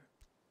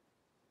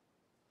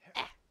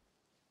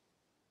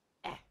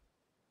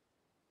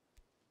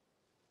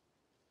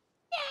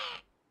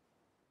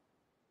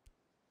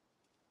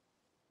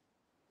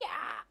 Yeah.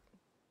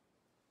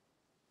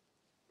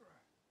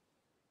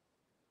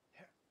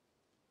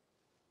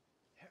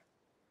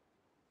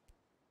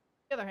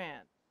 The other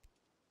hand.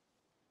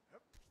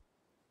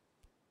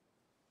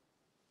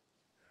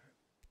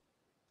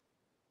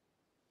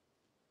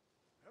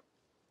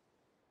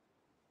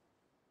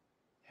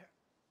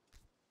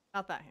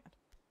 Not that hand.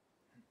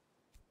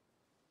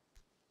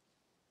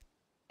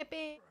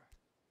 Yippee!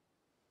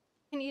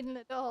 I need an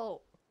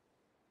adult.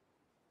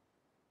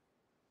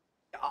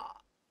 Yeah.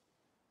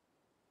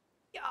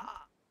 Yeah.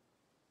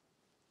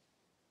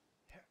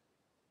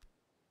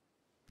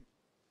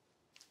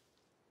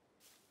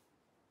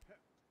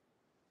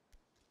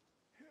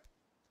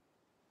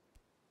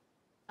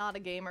 Not a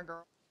gamer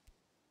girl.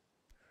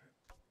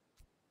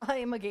 I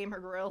am a gamer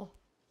girl.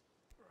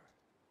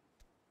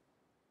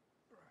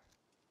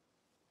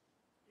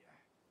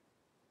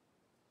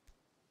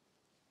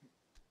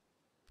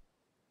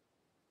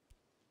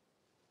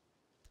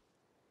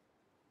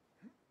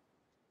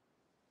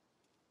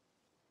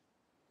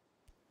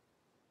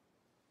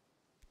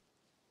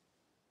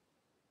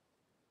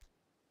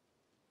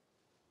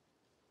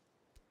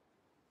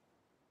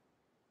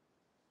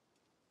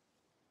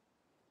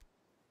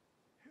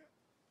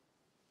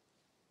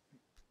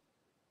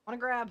 Wanna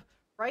grab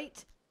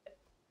right?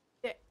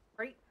 Yeah,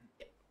 right?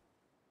 Yeah.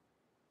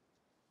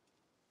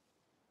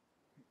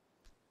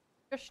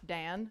 Gosh,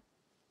 Dan.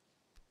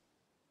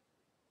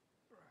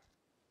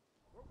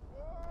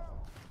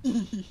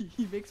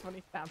 He makes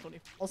funny sounds when he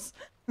falls.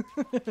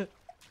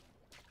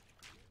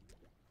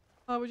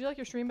 Would you like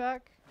your stream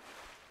back?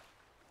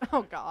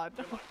 Oh god.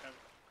 Good luck, Kevin.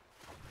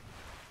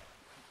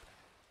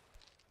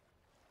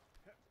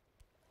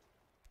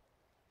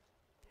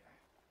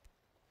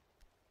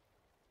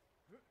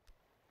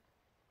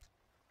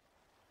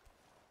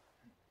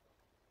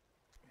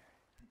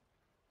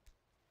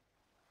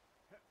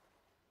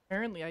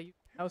 Apparently, I use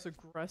the mouse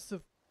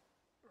aggressively.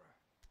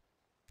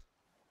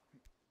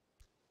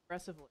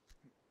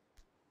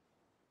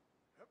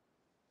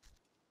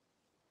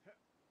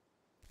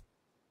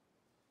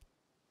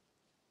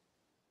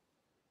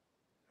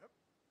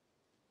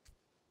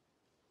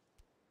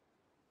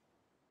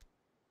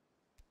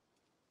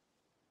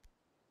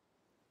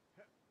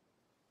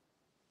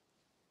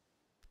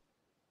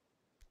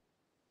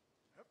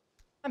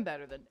 I'm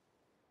better than.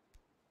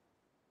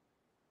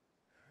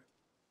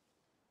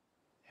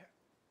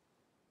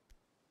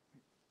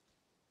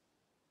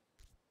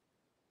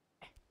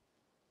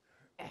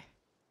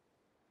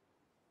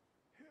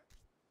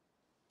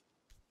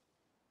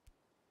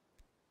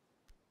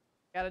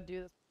 Gotta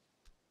do this.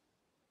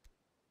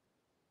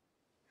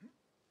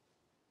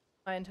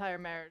 My entire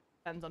marriage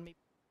depends on me.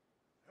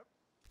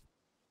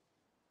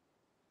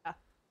 Yeah.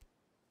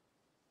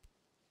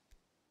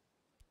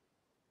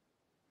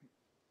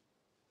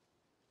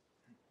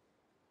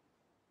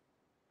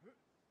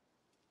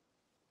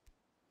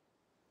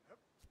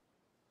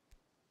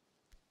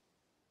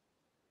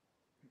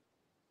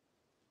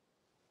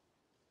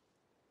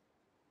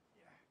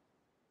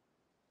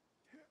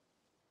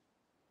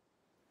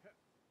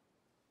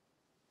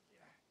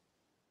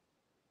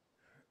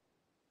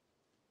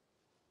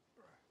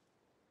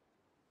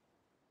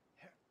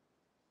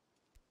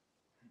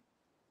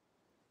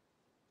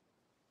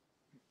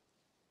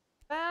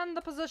 And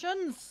the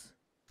positions.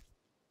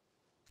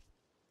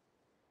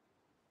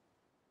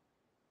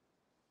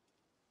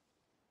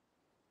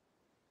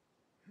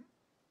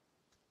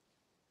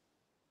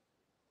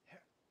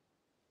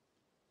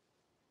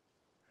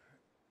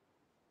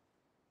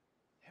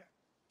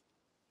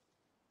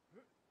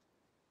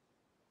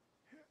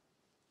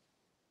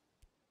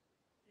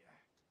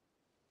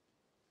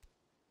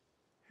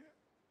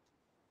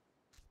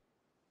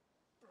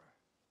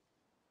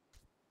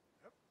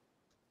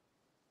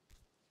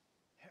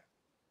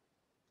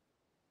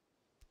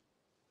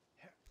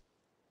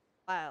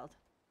 Wild.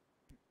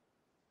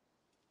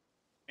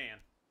 Man.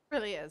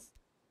 Really is.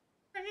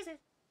 Crazy.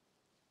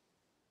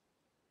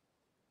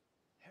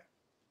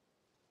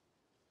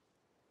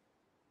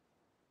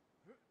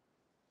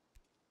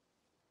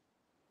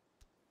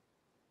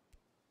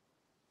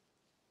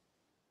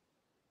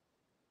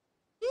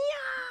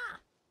 Yeah.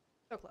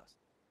 So close.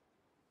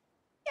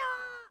 Yeah.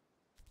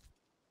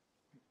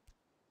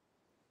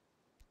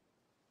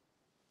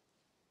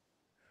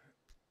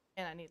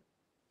 And I need.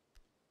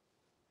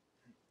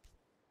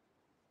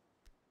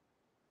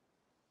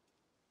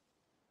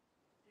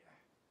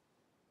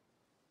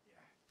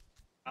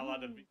 Not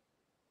allowed to be.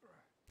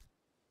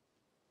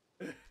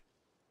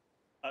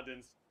 I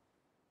didn't.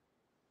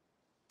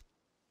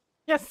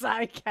 Yes,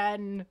 I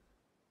can.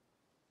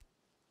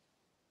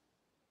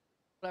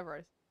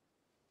 Whatever.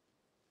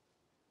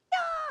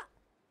 Yeah.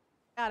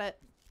 Got it.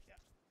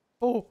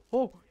 Oh,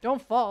 oh!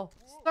 Don't fall,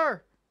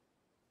 sir.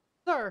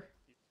 Sir.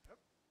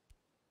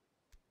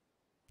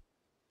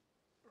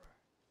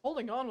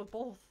 Holding on with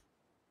both.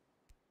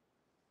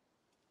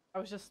 I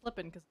was just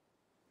slipping because.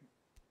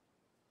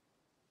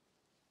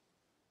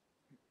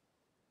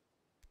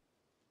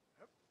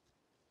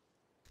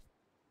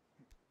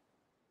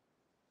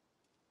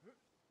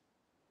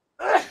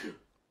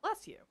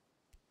 Bless you.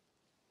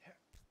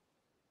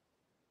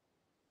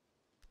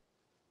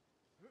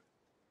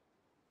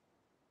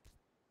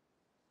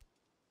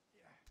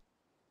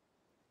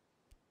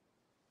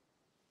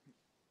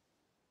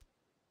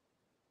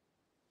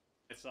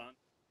 My son.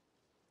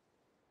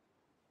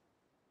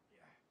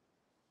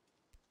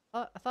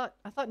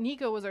 I thought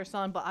Nico was our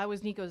son, but I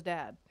was Nico's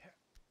dad.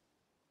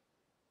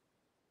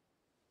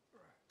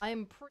 I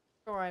am pretty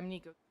sure I'm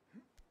Nico.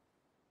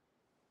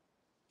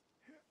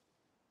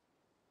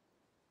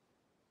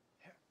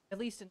 At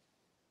least in.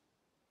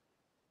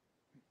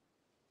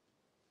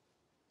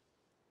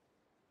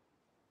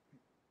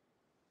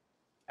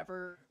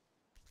 Ever.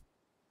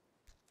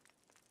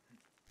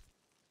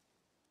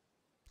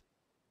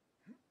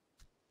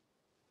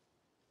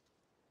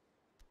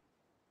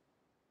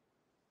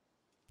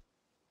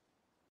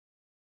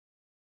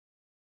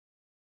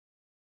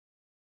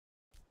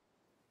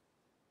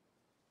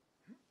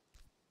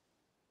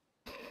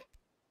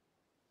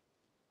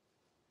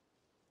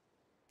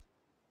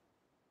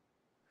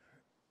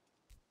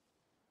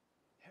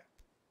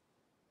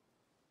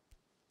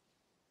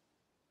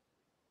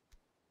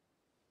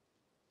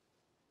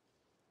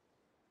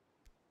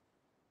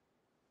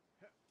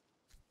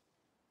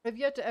 I've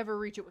yet to ever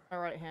reach it with my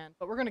right hand,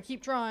 but we're gonna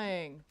keep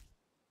trying.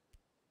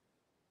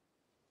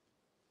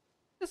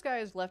 This guy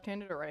is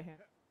left-handed or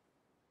right-handed?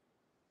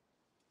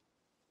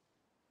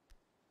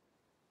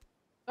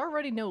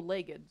 Already no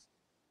legged.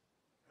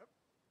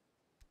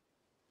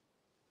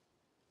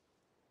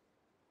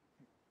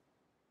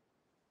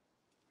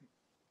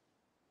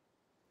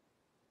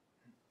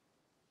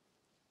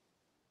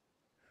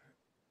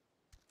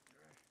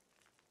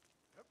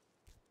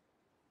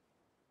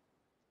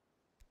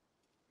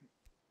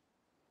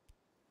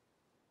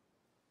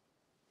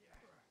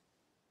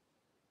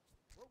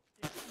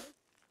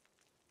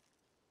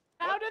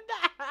 How did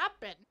that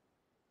happen?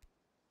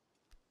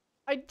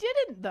 I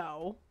didn't,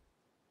 though.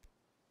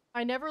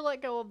 I never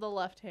let go of the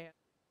left hand.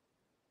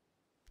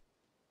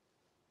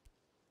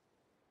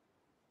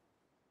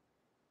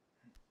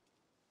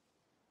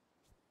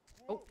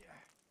 Oh.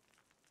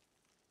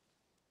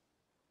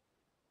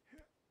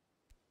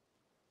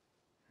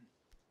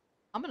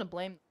 I'm gonna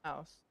blame the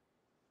mouse.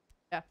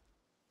 Yeah.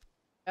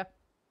 Yeah.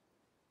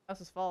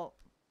 Mouse's fault.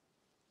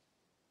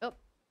 Yep.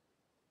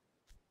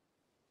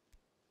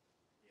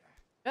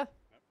 Yeah.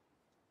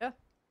 Yeah.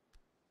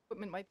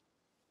 Equipment might.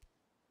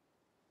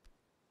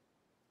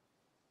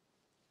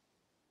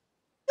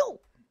 Yo!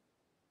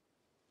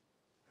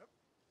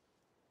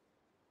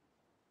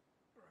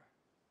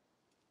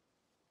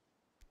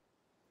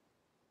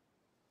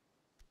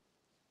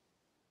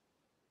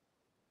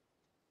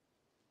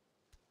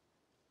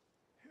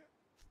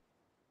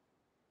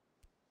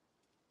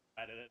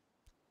 I did it.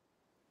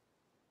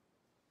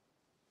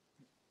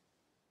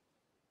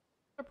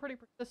 They're pretty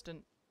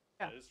persistent.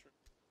 Yeah. That is true.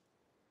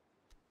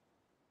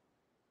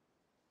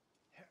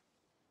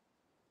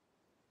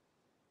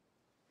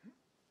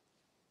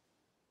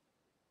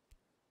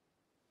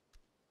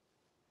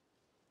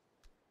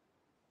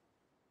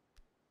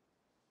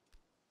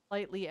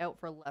 Slightly out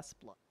for less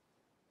blood.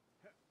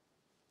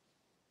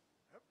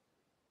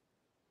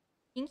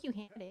 Think you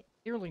had it?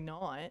 Clearly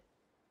not.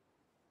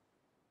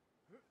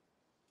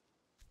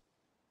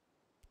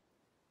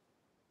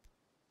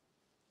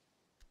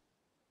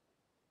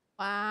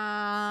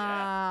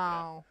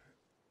 Wow.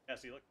 Yeah,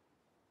 see, look.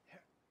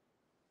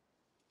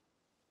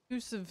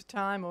 Use of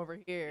time over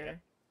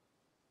here.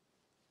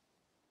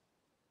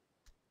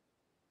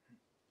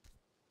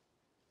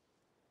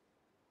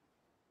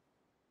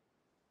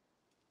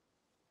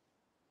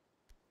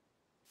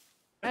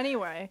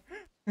 Anyway,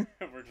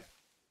 We're just...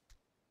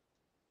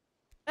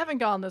 I haven't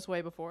gone this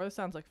way before. This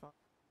sounds like fun.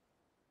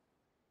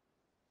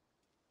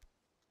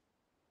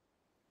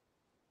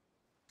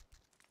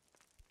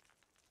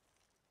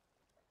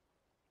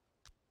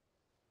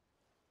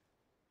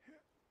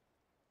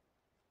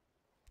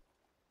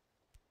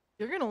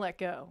 You're gonna let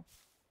go.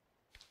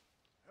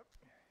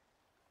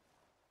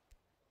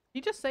 Did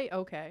he just say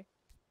okay?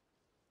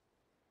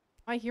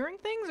 Am I hearing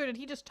things, or did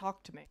he just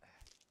talk to me?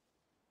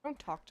 Don't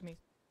talk to me.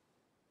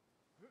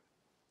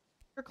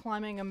 You're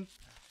climbing a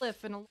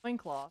cliff in a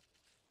loincloth.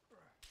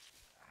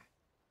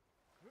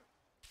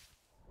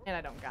 And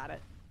I don't got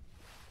it.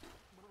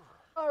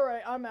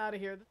 Alright, I'm out of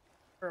here. This is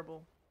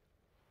terrible.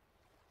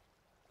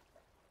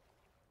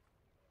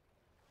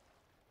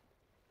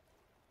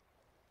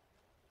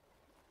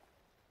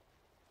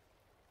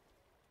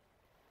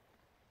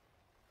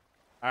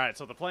 All right,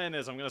 so the plan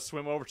is I'm gonna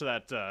swim over to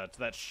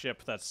that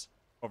ship that's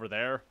over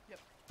there. Yep.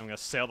 I'm gonna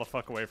sail the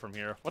fuck away from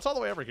here. What's all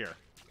the way over here?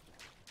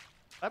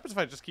 What happens if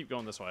I just keep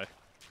going this way?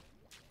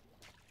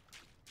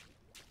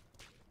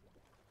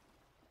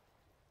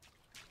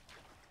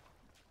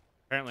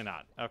 Apparently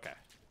not. Okay.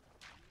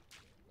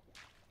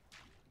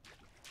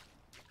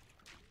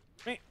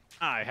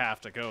 I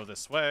have to go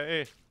this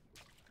way.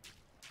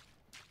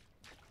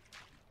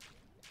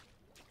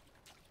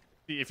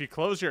 See, if you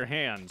close your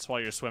hands while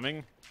you're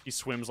swimming, he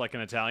swims like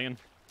an Italian.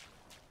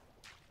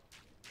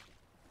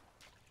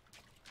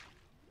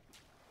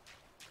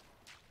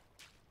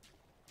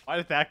 Why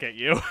did that get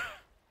you?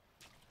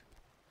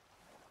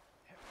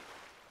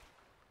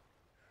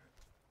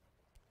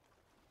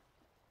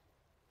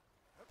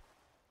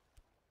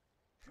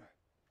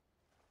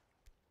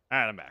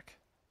 Alright, I'm back.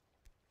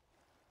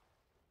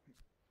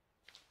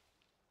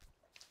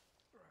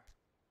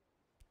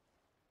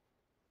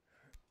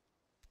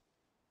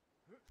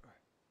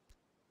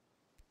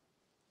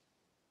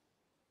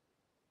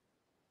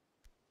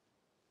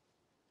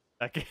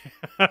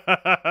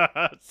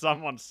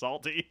 Someone's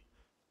salty.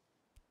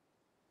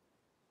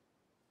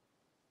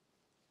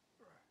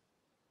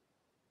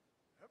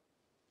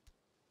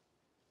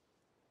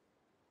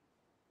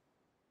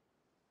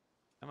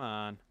 Come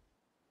on.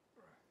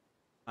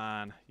 Come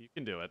on. You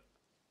can do it.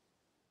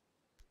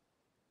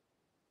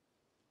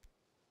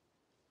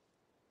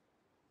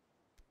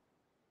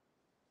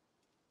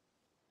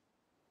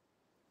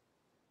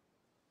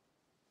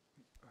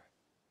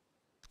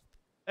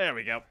 There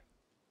we go.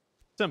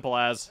 Simple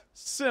as.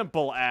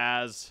 Simple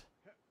as.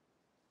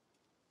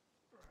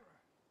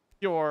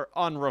 Your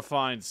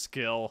unrefined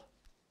skill.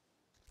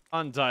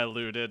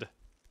 Undiluted.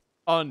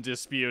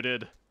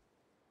 Undisputed.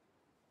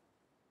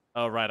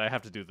 Oh, right, I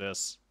have to do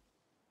this.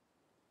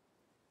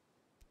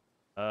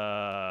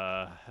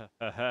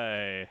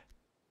 Hey.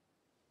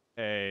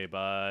 Hey,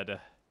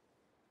 bud.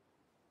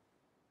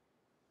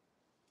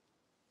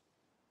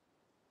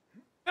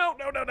 No,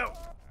 no, no, no!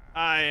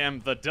 I am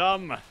the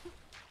dumb.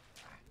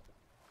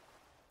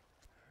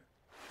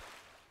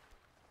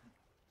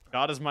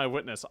 God is my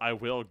witness, I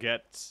will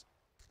get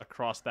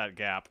across that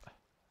gap.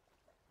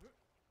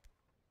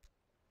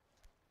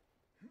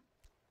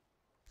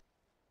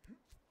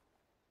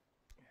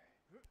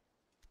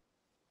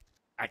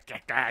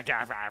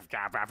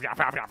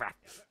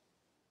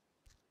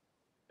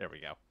 There we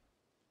go.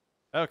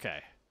 Okay.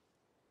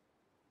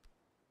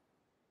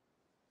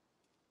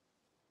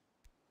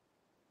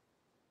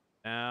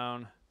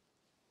 Down.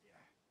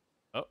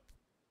 Oh.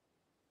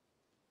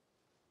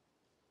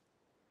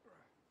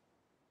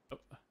 Oh.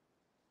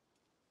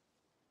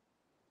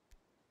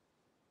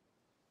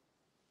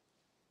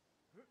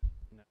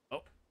 No.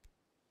 Oh.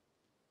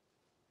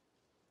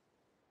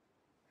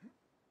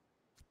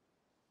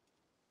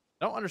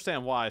 I don't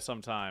understand why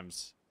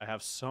sometimes I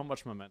have so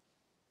much momentum.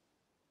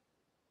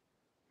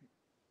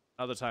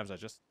 Other times I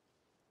just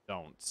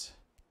don't.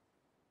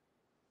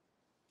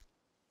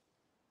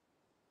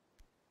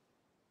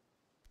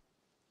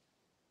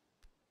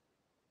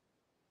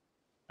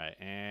 All right,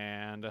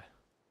 and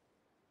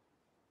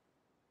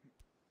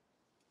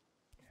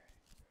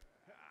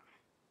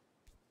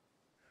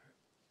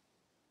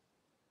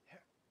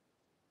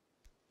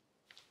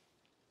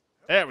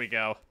there we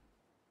go.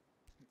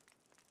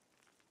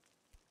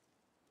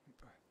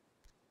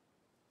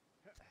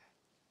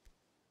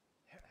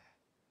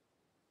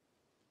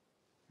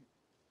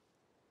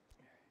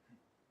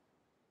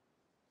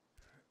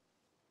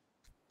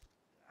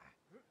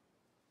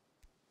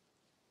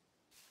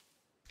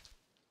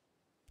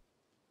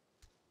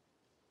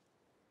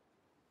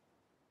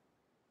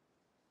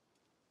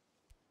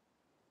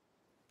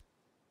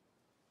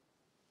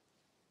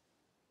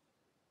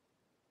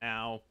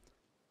 Now,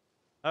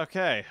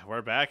 okay,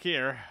 we're back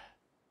here.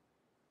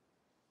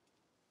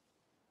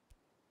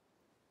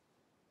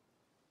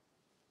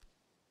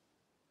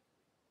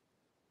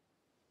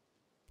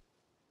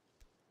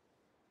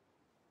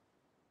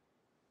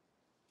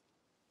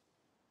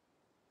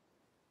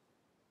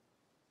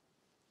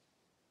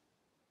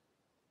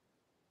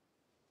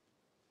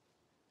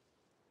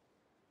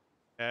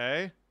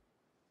 Okay.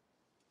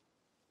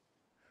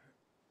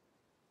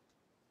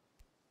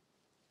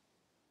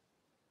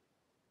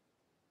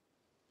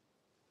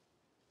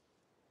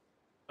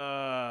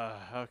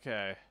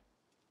 Okay.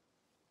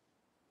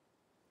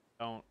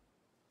 Don't.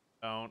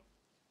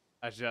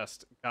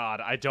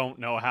 God, I don't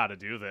know how to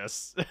do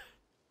this.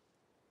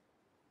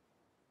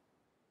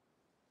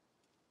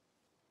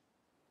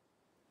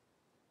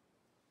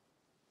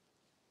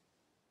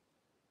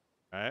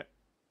 Alright.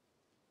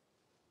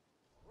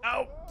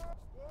 Oh!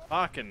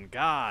 Fucking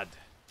God.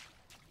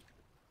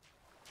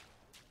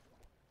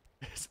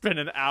 It's been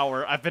an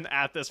hour. I've been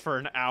at this for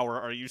an hour.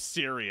 Are you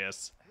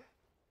serious?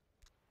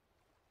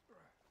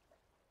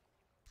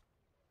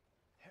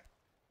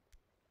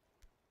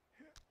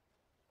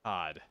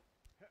 God.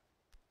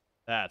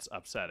 That's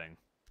upsetting.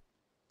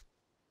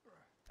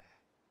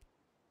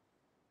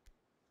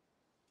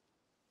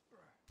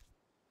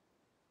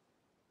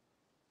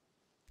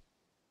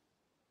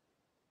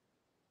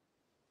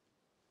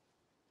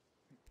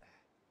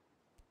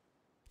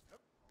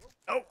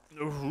 Oh!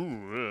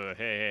 Ooh,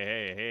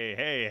 hey.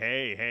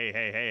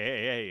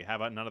 How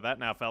about none of that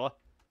now, fella?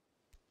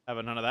 How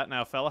about none of that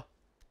now, fella?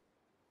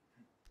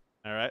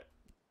 Alright.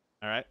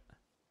 Alright.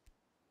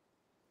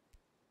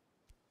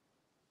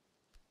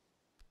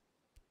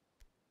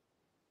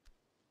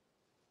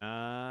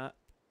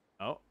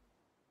 Oh.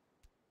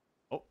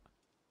 Oh.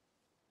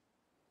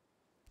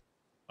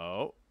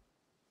 Oh.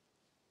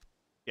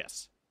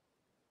 Yes.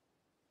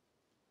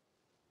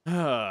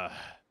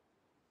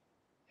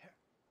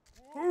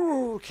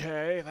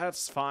 Okay,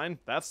 that's fine.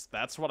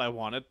 That's what I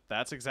wanted.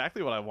 That's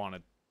exactly what I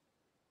wanted.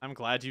 I'm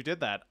glad you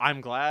did that.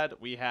 I'm glad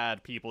we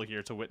had people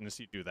here to witness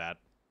you do that.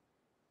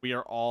 We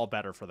are all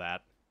better for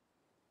that.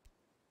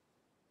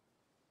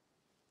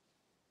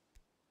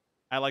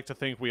 I like to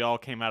think we all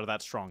came out of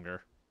that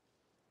stronger.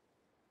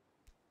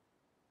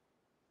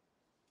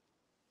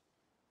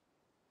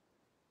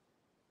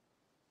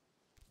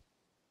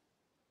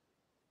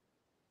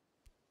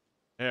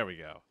 There we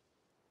go.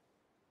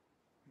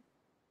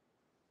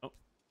 Oh.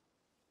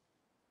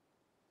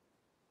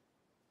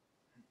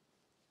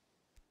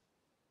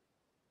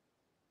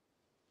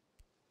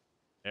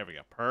 There we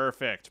go.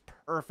 Perfect.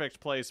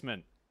 Perfect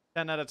placement.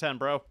 10 out of 10,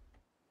 bro.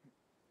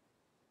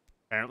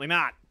 Apparently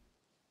not.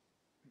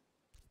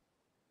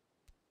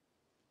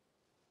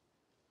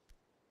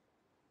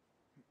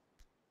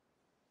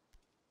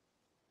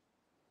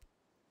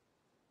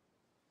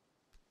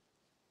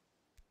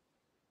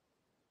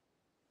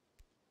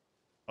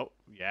 Oh,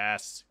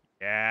 yes.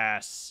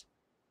 Yes.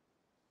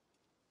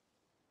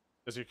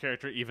 Does your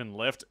character even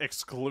lift?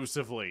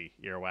 Exclusively,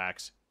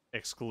 Earwax.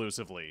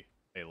 Exclusively,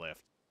 they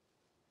lift.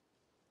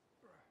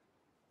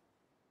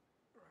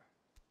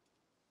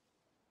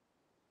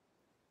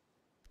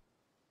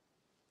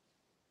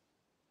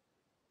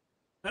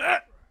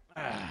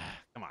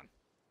 Come on.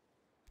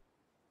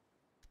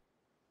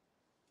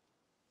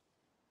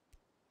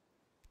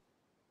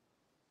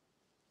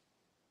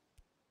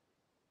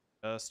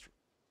 Just...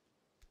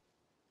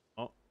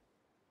 Oh.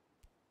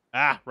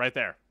 Ah, right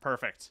there.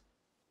 Perfect.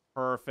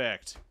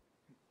 Perfect.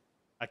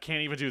 I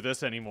can't even do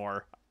this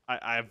anymore.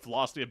 I've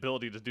lost the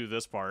ability to do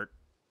this part.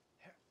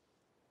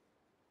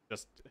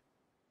 It's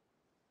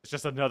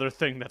just another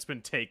thing that's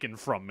been taken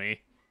from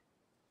me.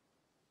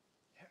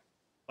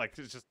 Like,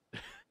 it's just...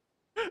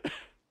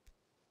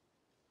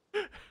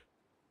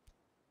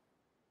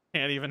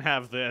 Can't even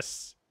have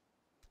this.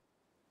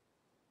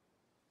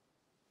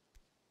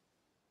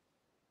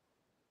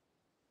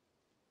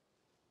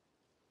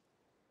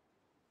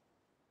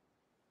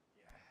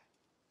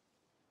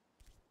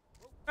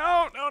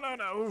 no,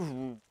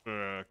 no.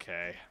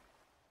 Okay.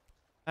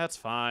 That's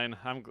fine.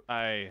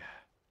 You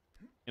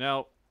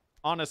know,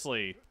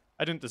 honestly,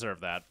 I didn't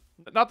deserve that.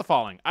 Not the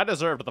falling. I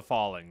deserved the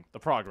falling. The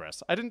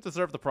progress. I didn't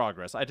deserve the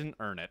progress. I didn't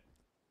earn it.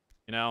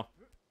 You know?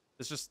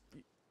 It's just...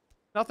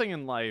 Nothing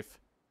in life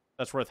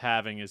that's worth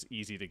having is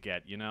easy to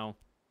get, you know?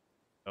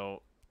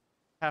 So,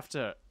 have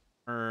to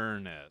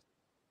earn it.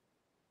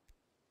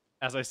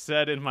 As I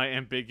said in my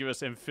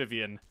ambiguous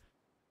amphibian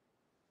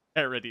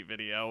parody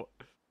video,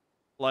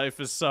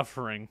 life is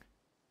suffering.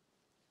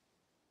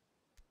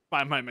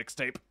 Buy my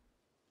mixtape.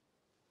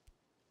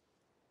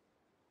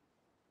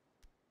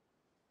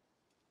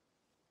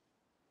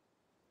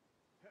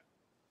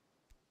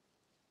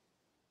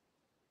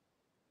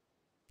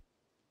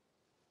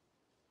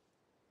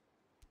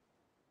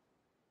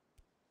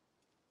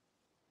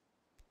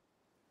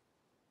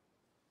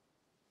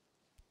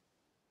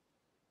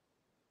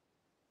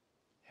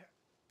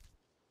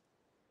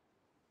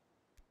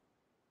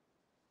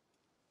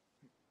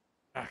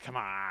 Ah, come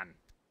on.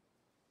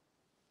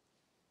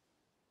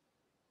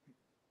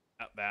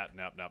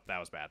 Nope, that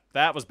was bad.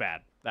 That was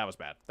bad. That was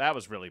bad. That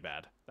was really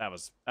bad. That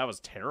was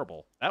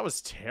terrible. That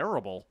was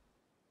terrible.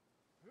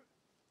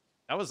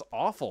 That was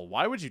awful.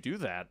 Why would you do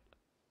that?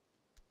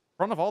 In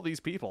front of all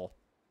these people.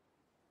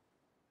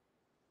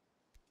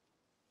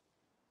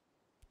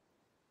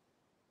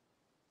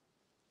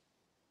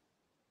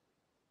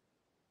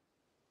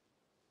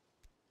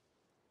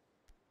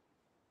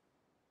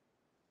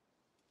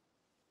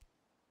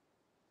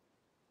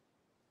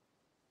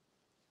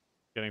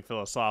 Getting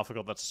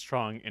philosophical, that's a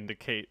strong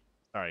indicate...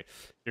 Sorry.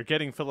 You're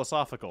getting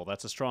philosophical.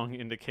 That's a strong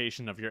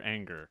indication of your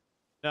anger.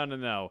 No, no,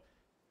 no.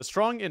 The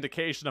strong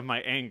indication of my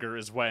anger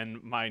is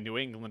when my New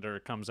Englander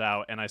comes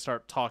out and I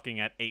start talking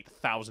at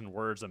 8,000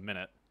 words a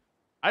minute.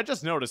 I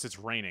just noticed it's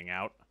raining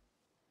out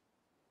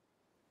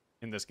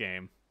in this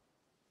game.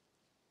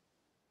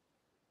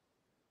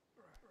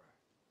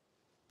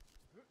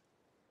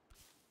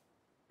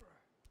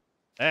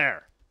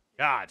 There.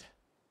 God.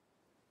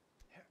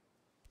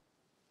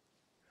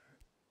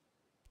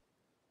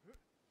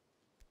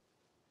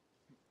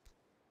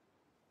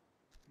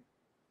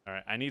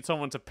 Alright, I need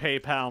someone to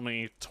PayPal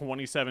me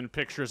 27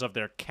 pictures of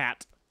their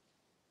cat.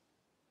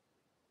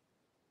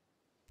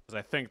 Because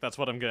I think that's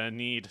what I'm gonna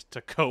need to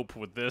cope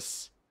with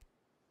this.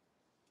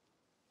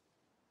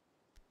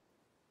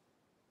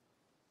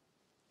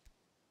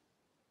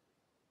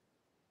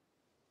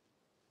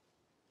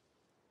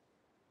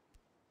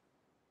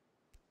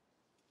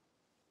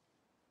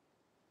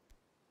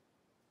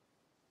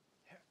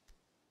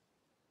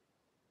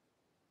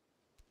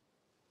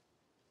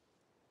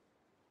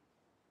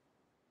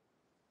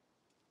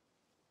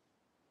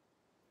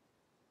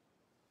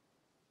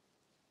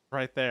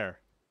 Right there.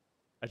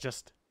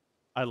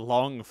 I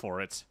long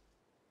for it.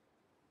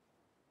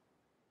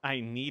 I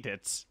need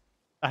it.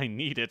 I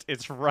need it.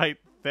 It's right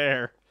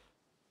there.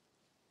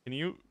 Can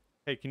you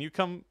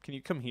come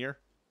here?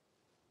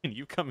 Can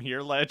you come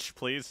here, Ledge,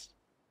 please?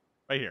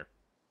 Right here.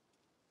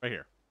 Right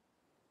here.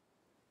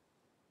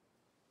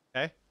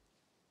 Okay?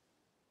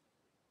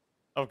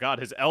 Oh god,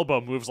 his elbow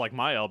moves like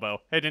my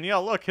elbow. Hey,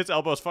 Danielle, look, his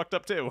elbow's fucked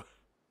up too.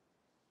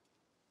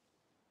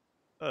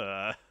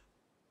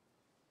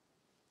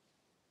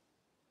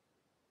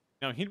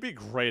 No, he'd be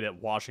great at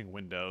washing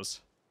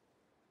windows.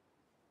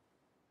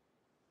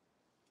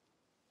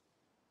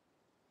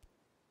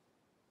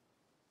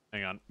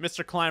 Hang on.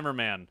 Mr.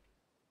 Climberman,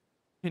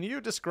 can you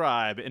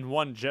describe in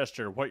one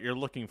gesture what you're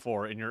looking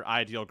for in your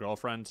ideal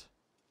girlfriend?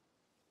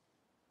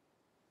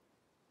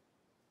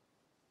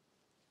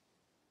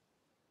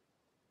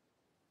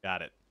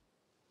 Got it.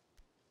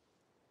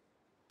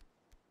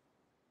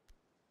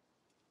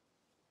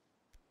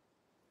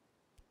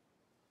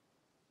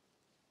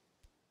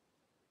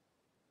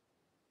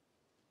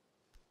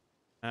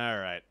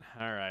 Alright,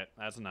 alright,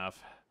 that's enough.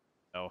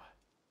 Oh.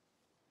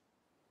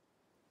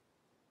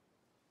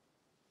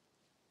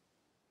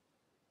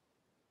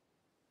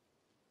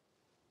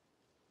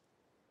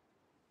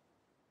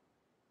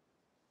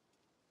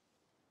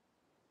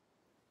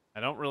 I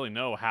don't really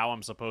know how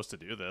I'm supposed to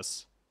do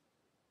this.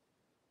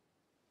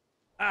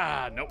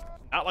 Ah, nope.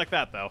 Not like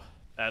that, though.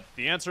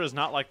 The answer is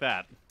not like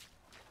that.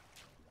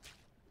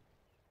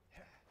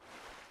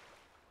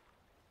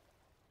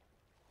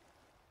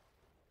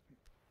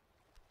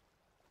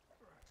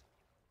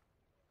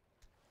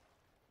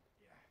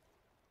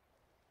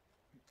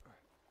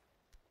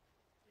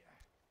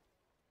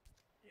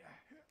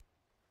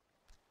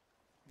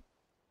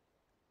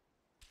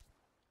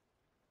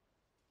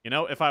 You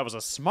know, if I was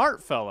a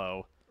smart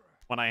fellow,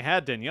 when I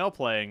had Danielle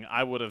playing,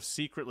 I would have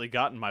secretly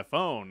gotten my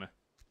phone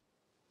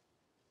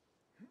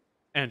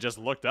and just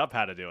looked up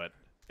how to do it.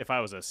 If I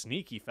was a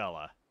sneaky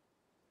fella.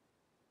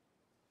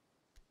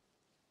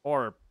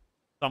 Or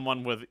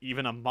someone with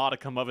even a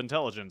modicum of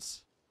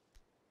intelligence.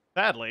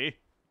 Sadly,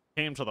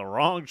 came to the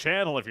wrong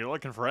channel if you're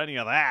looking for any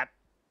of that.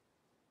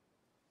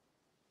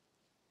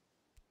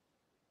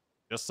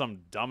 Just some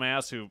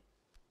dumbass who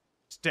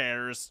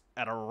stares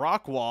at a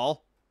rock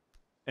wall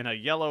and a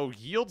yellow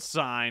yield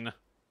sign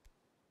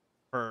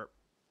for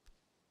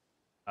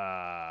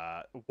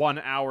 1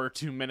 hour,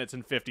 2 minutes,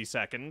 and 50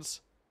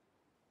 seconds.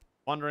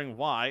 Wondering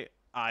why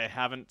I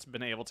haven't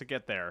been able to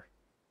get there.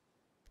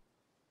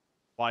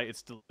 Why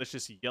its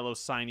delicious yellow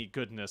shiny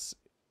goodness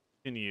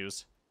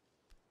continues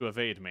to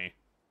evade me.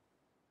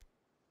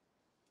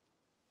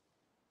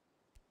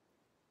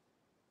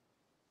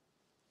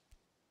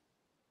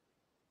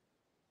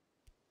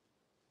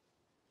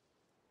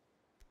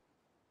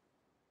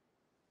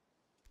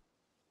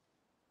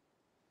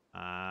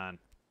 On.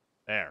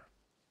 There.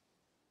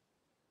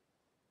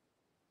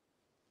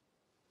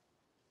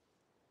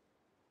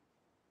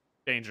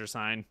 Danger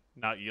sign,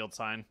 not yield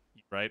sign,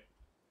 right?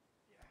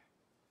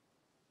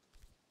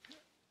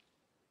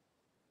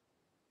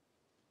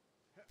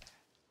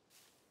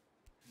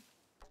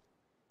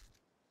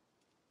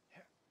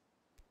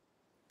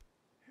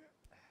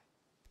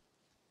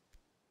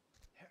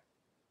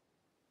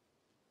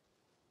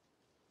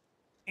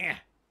 Eh,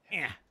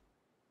 eh,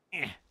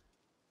 eh.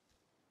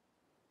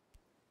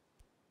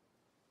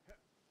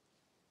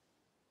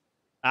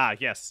 Ah,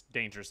 yes,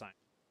 danger sign,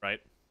 right?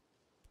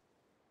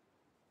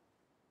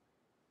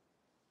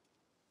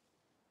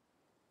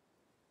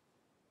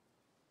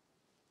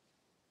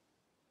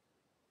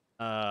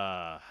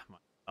 My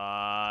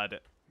God.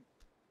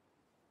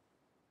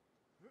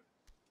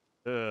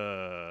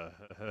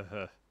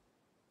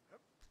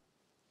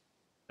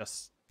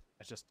 Just,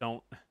 I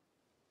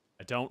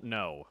don't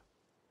know.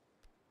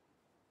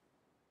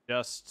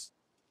 Just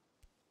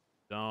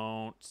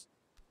don't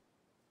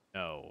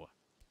know.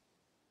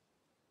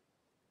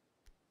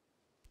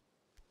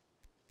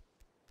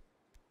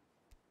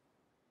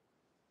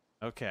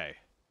 Okay.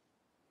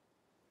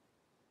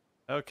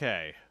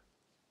 Okay.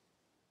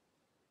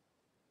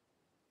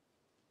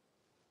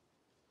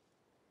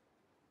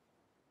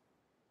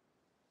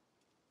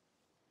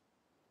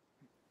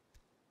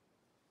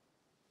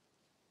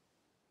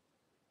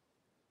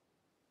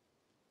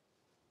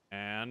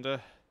 And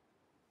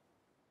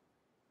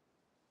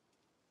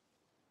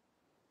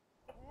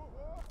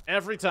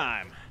every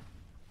time.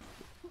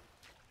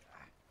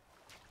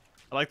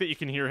 I like that you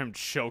can hear him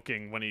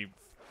choking when he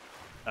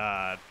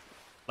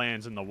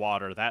lands in the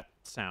water. That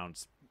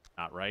sounds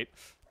not right.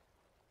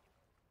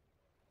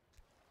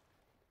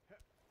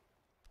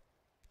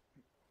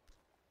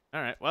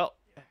 All right, well,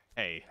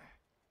 hey.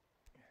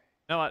 You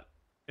know what?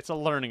 It's a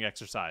learning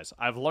exercise.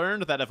 I've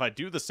learned that if I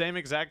do the same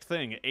exact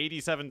thing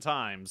 87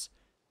 times,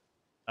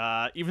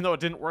 even though it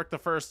didn't work the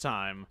first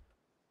time,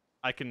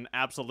 I can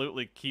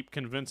absolutely keep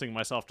convincing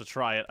myself to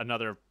try it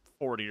another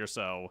 40 or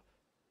so,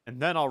 and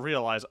then I'll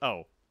realize,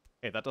 oh,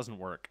 hey, that doesn't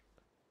work.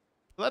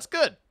 So that's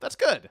good. That's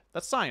good.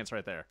 That's science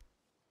right there.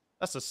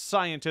 That's a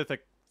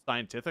scientific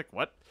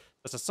what?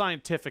 That's a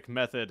scientific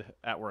method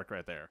at work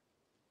right there.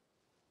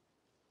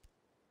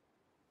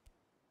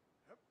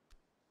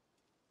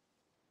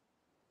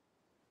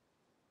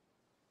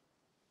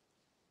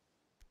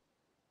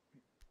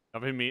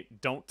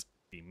 Don't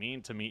be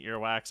mean to me,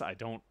 Earwax. I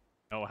don't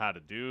know how to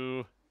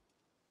do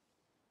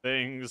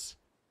things.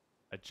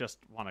 I just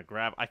want to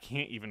grab. I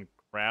can't even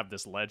grab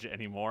this ledge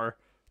anymore.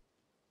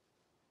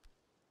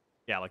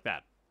 Yeah, like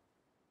that.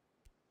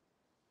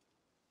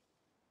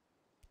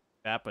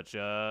 That, but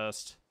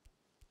just...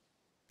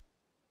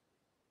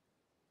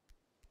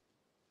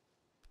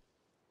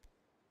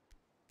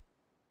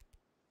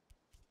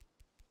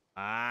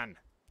 on.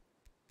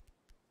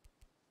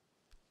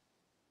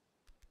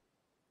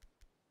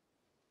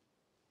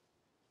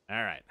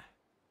 All right.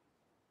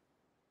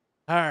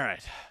 All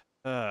right.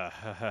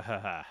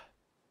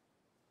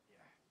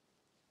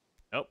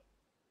 Nope.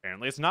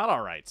 Apparently it's not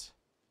all right.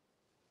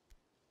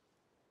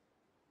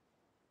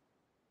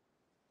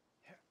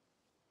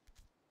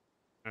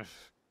 Come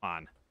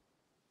on.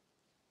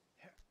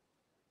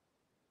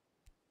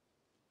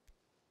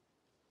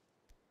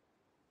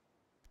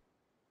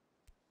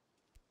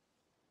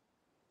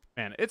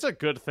 Man, it's a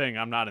good thing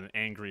I'm not an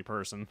angry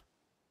person.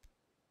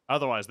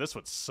 Otherwise, this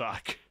would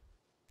suck.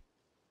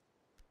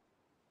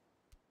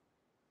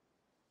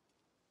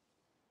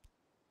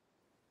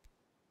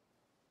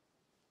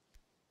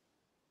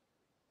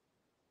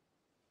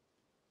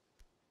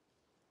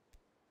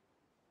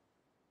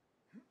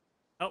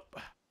 Nope.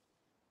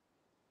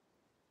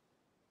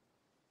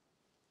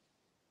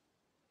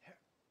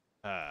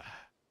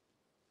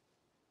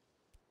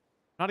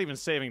 Not even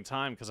saving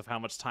time because of how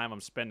much time I'm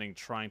spending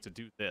trying to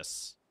do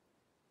this.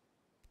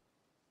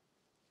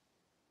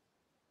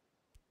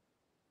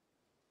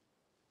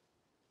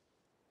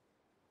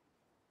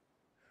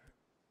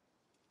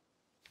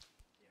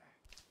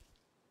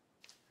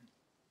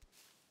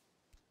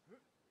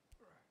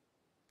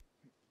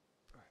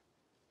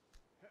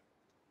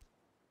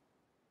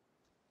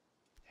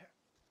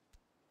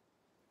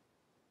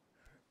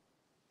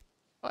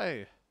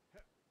 Hey.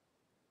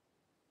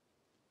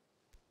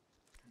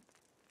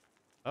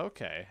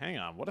 Okay, hang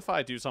on. What if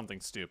I do something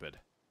stupid?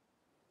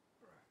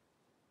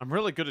 I'm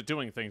really good at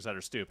doing things that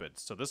are stupid,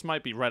 so this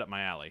might be right up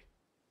my alley.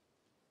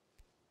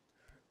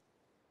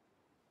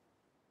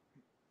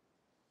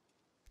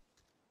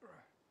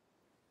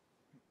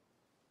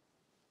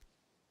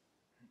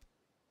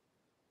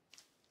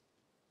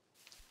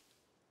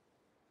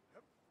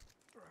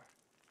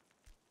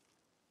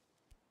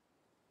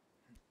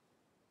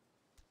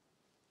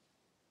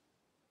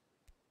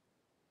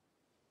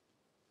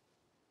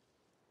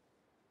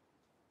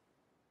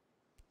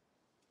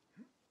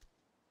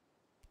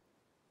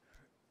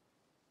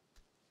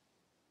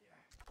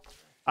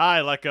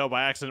 I let go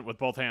by accident with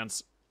both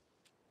hands.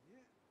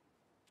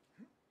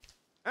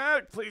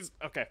 Please.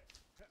 Okay.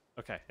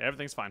 Okay,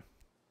 everything's fine.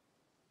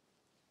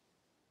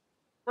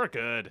 We're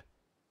good.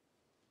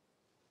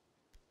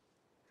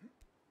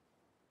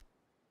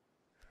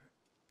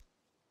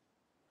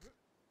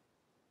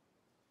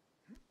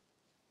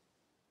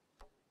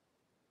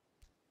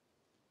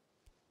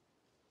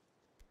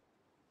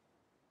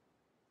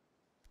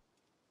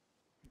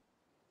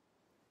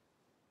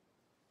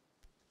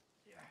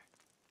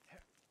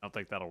 I don't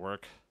think that'll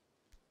work.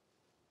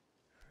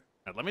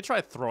 All right, let me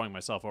try throwing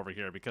myself over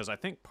here, because I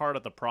think part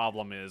of the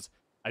problem is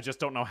I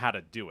just don't know how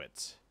to do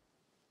it.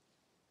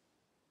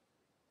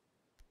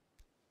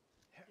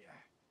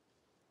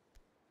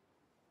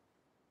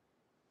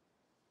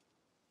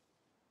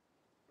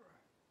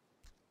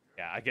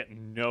 Yeah, I get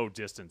no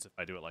distance if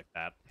I do it like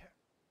that.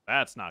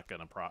 That's not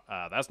gonna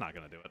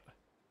do it.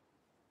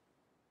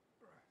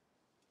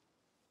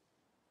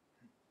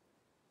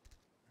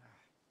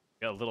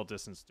 Get a little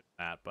distance doing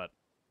that, but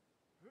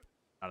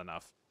not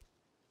enough.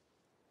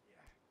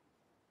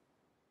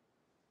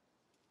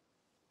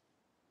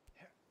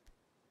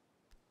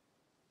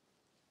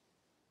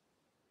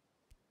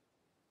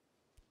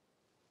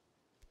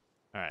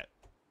 All right.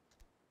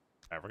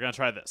 All right, we're gonna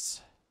try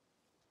this.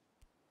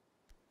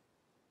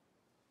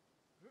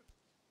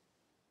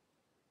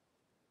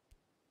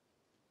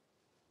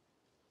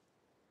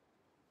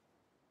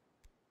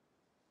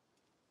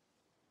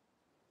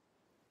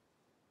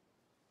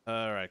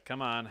 All right,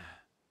 come on.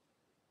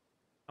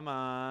 Come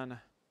on.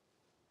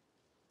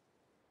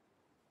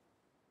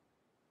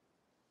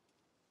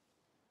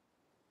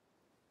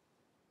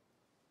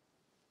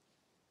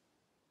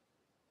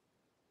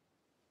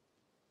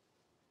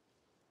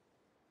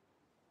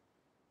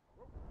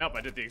 Nope,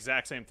 I did the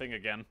exact same thing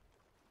again.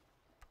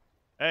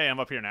 Hey, I'm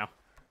up here now.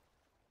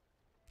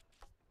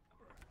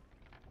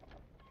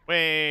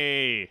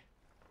 Way.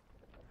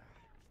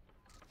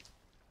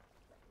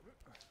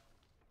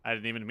 I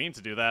didn't even mean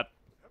to do that.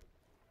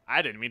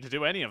 I didn't mean to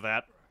do any of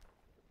that.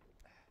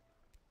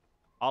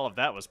 All of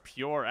that was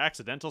pure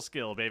accidental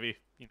skill, baby.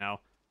 You know,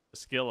 the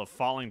skill of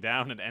falling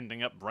down and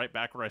ending up right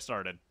back where I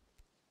started.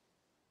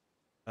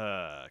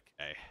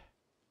 Okay.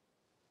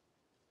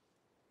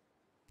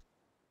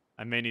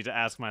 I may need to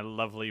ask my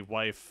lovely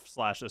wife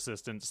slash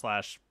assistant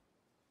slash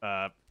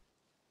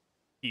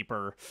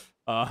keeper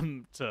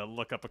to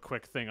look up a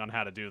quick thing on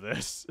how to do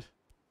this.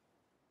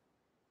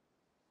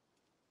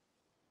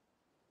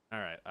 All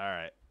right, all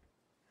right.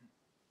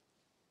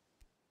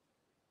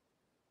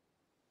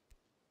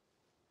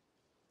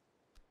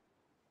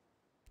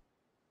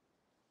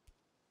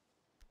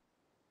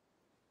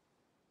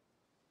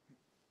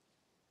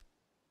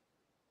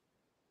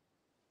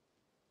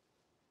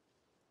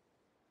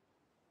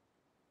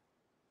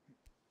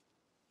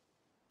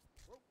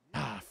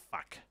 Ah,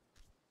 fuck.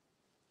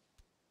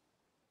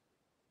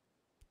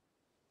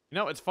 You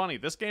know, it's funny.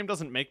 This game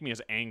doesn't make me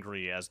as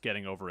angry as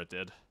Getting Over It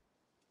did.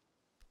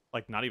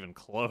 Like, not even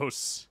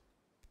close.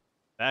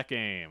 That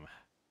game.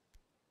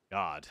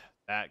 God,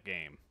 that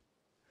game.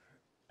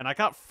 And I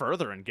got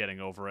further in Getting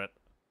Over It.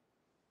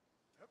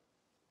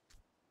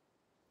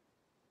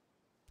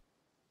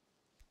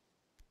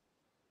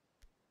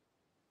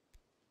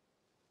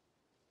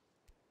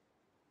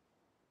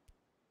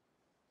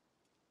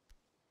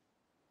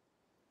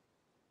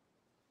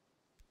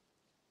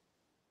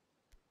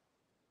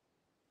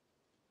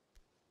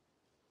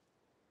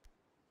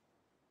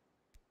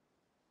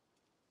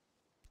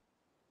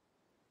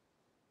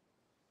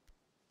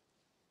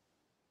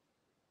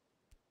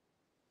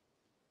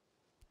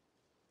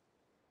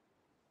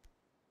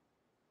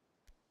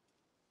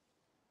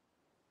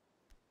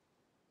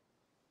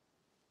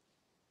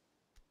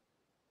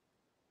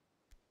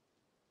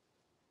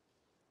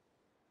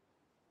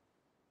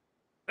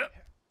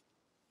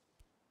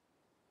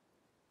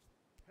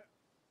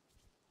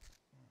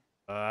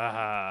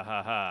 Ah,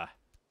 ha, ha.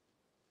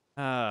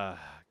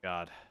 Ah,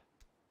 God.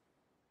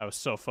 I was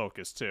so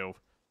focused, too.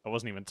 I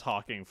wasn't even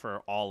talking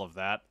for all of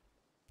that.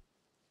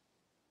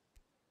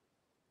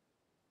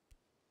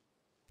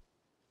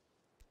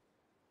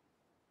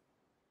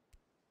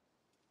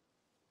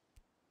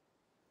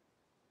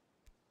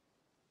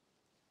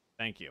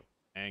 Thank you.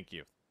 Thank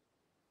you.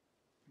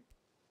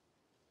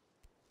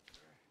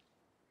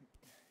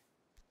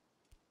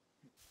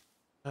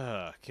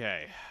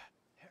 Okay.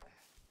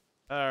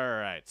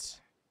 Alright.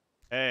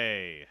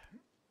 Hey.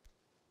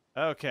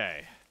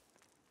 Okay.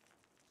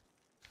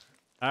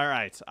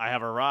 Alright, I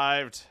have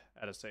arrived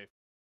at a safe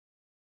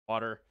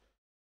water.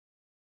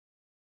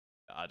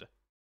 God.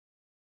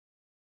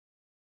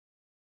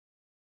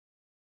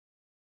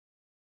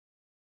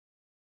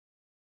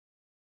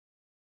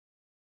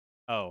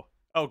 Oh.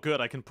 Oh,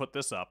 good, I can put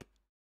this up.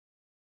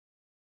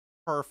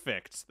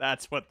 Perfect.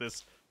 That's what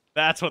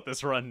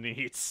this run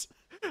needs.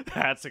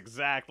 That's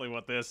exactly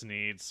what this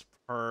needs.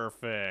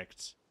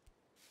 Perfect.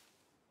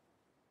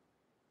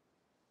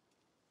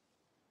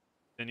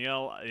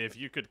 Danielle, if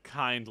you could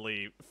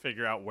kindly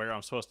figure out where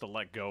I'm supposed to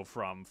let go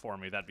from for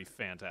me, that'd be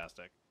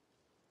fantastic.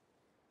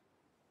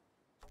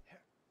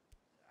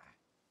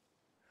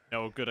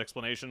 No good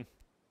explanation?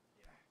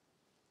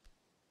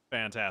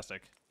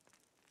 Fantastic.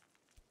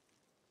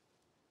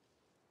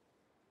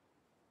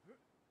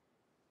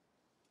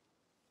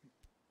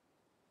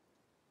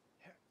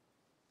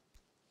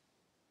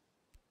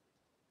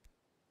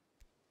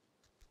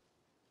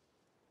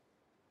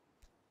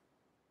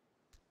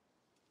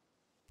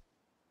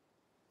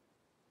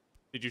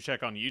 Did you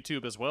check on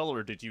YouTube as well,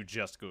 or did you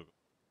just Google?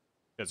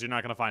 Because you're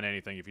not going to find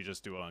anything if you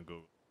just do it on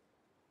Google.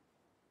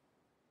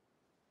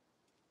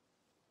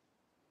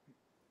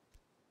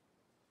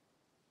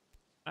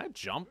 Can I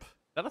jump? Is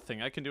that a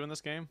thing I can do in this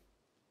game?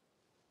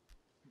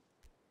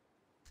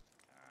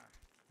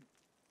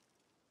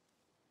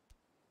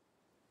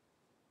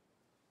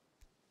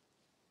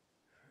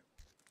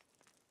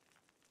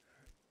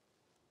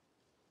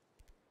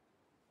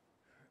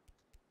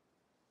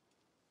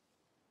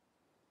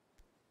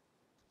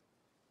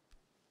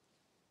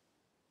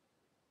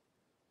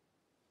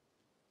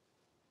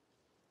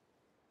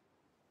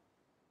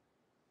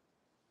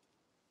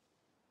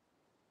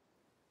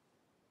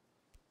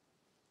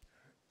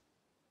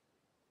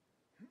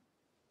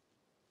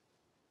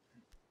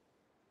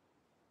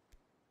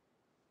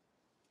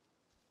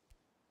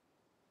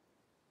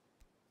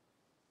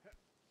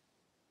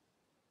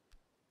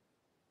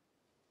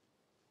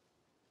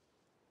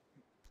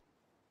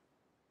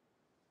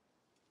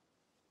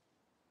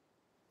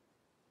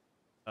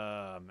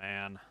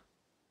 Man.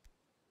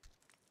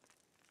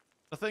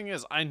 The thing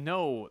is, I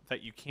know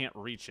that you can't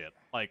reach it,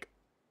 like,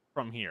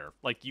 from here.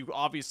 Like, you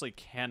obviously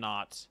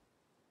cannot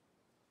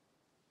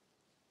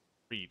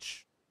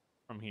reach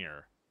from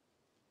here.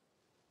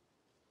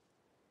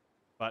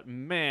 But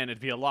man, it'd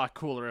be a lot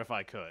cooler if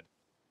I could.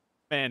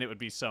 Man, it would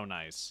be so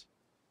nice.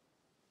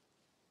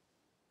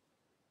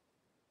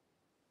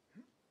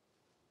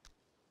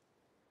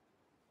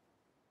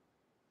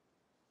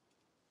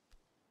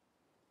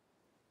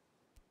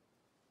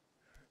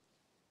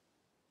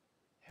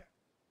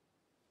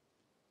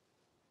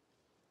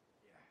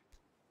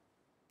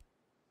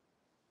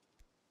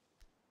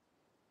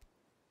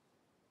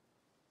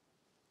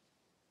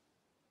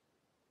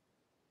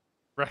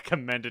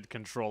 Recommended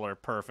controller,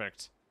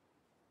 perfect.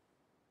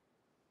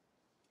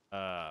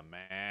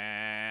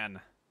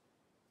 Man.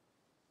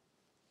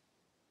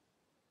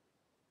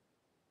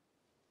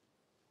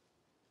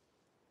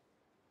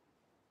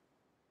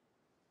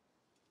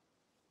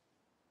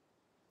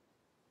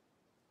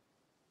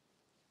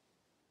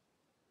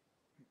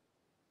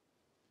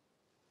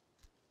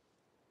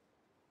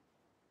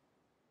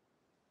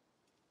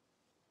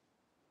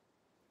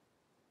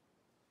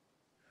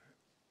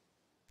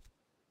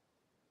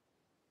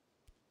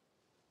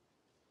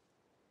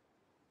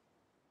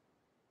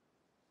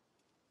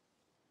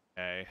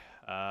 Okay,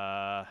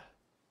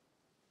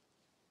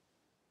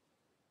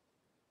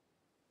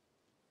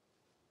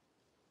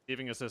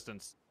 giving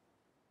assistance.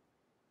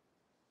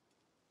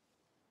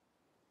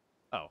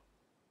 Oh.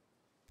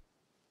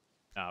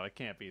 No, it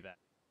can't be that.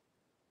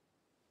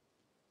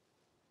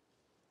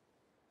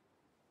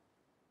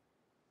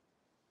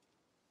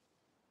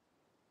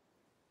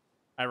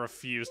 I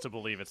refuse to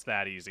believe it's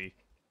that easy.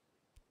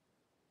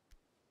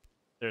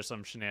 There's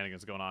some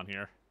shenanigans going on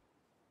here.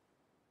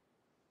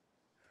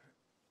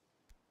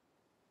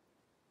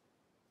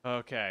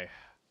 Okay.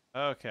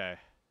 Okay.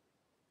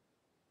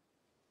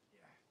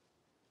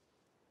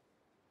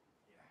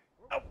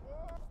 Oh.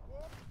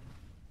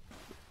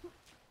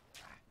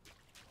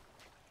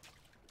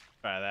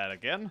 Try that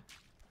again.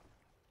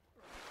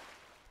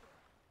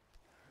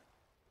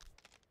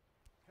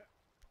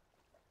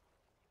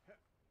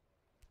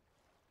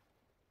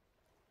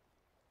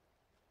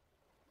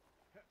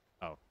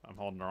 Oh, I'm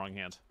holding the wrong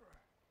hand.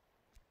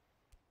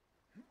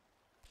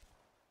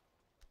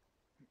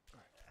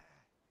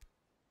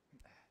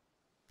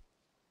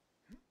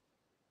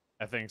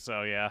 I think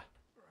so, yeah.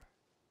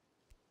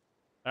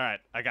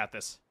 Alright, I got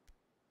this.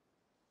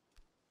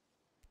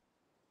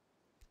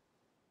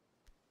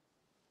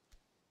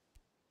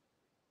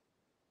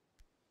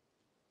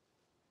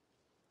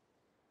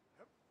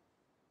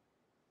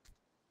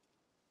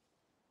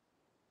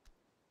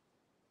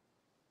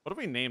 What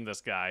do we name this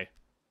guy?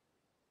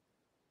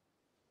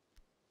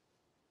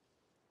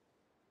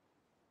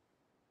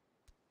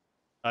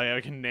 Oh yeah,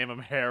 we can name him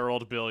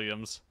Harold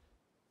Billiams.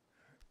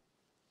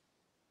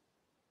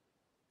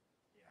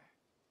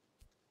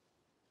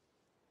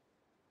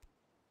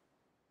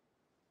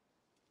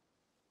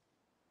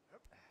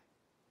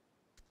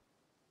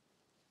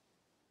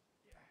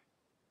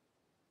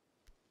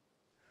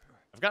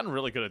 I've gotten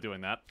really good at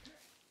doing that.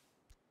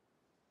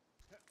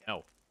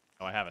 No.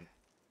 No, I haven't.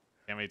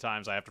 How many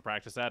times I have to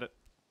practice at it?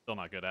 Still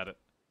not good at it.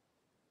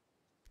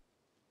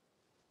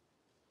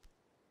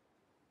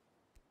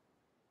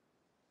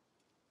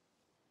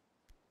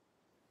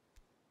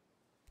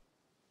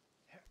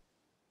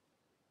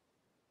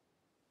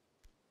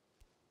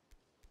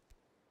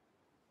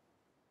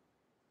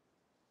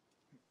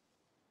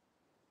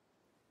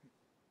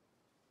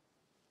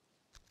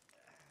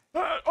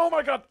 Oh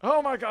my god!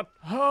 Oh my god!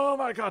 Oh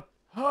my god!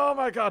 Oh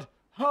my god!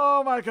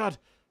 Oh my god!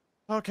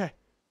 Okay.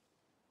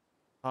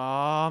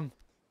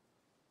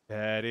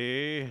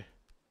 Steady.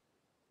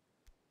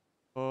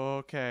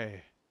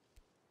 Okay.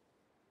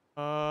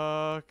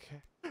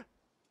 Okay.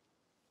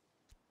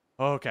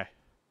 Okay.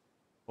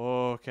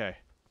 Okay.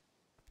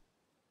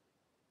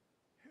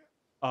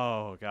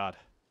 Oh, God.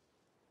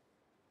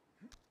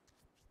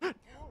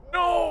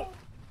 No!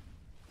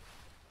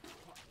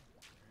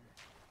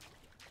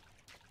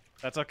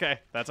 That's okay.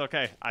 That's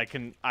okay.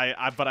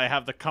 But I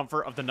have the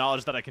comfort of the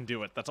knowledge that I can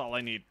do it. That's all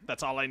I need.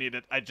 That's all I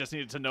needed. I just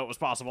needed to know it was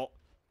possible.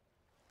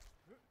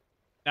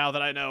 Now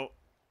that I know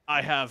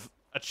I have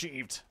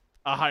achieved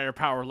a higher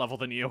power level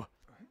than you,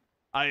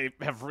 I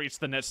have reached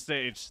the next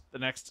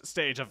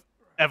stage of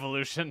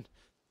evolution.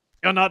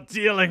 You're not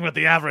dealing with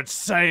the average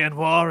Saiyan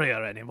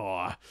warrior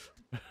anymore.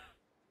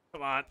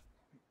 Come on.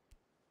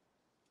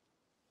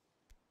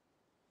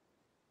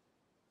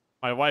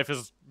 My wife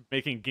is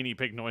making guinea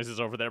pig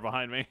noises over there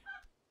behind me.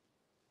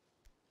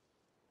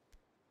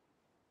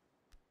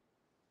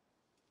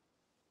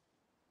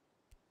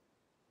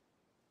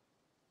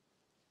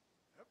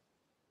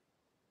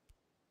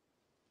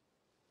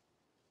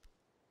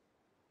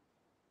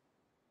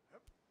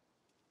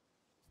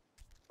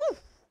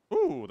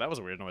 Ooh, that was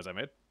a weird noise I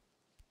made.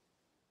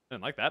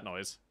 Didn't like that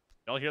noise.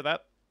 Y'all hear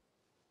that?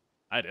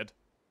 I did.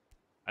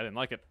 I didn't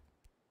like it.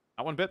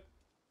 Not one bit.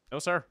 No,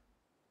 sir.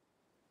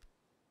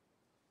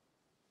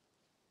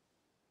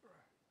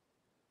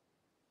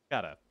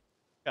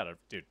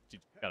 Dude, you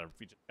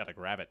just gotta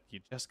grab it.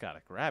 You just gotta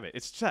grab it.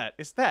 It's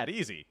that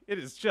easy. It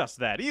is just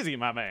that easy,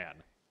 my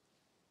man.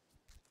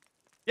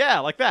 Yeah,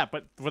 like that,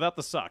 but without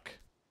the suck.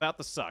 Without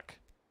the suck.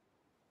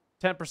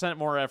 10%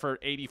 more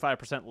effort,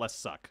 85% less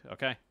suck,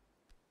 okay?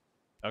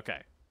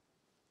 Okay.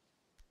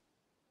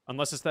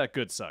 Unless it's that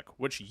good suck,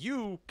 which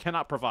you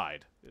cannot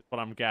provide, is what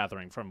I'm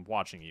gathering from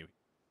watching you.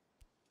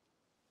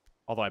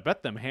 Although I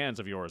bet them hands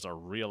of yours are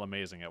real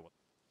amazing at what.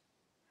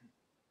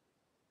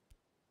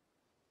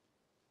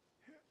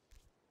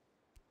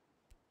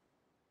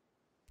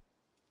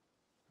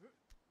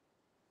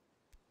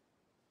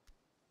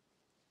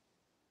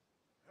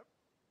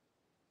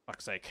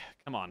 Fuck's sake.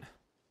 Come on.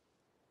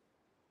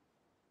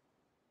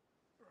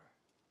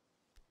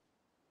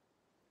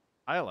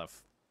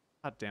 ILF.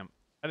 God damn.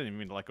 I didn't even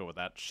mean to let go of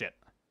that. Shit.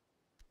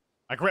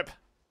 My grip.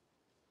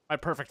 My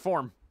perfect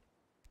form.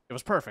 It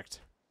was perfect.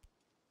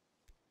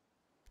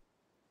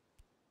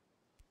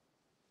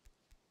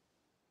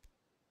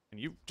 Can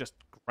you just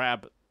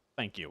grab...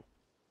 Thank you.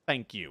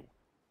 Thank you.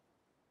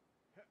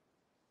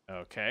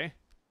 Okay.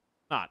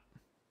 Not.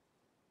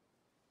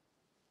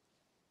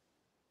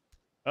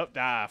 Oh,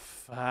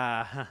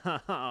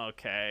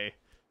 okay.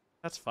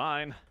 That's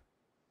fine.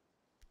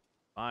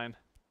 Fine.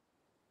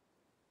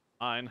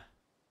 Fine.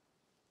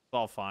 It's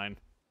all fine.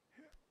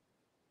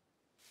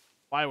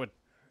 Why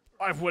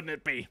wouldn't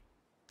it be?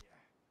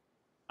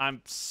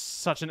 I'm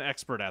such an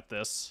expert at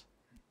this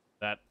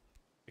that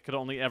it could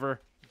only ever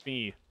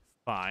be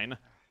fine.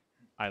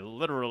 I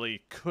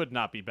literally could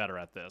not be better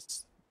at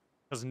this.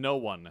 Because no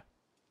one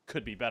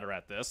could be better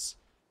at this.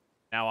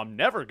 Now I'm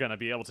never gonna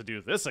be able to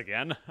do this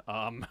again.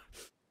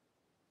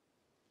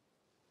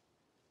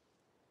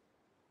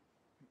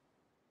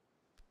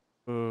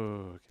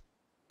 Ooh.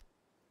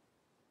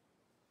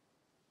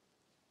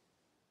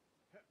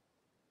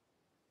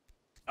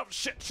 Oh,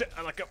 shit.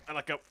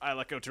 I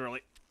let go too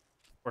early.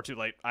 Or too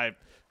late.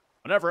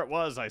 Whenever it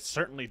was, I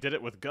certainly did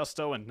it with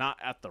gusto and not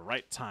at the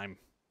right time.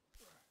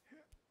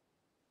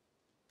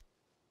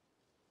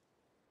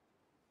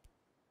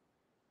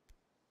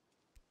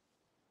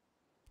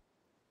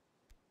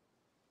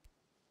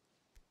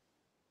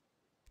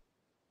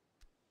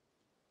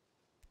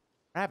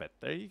 Grab it.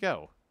 There you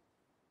go.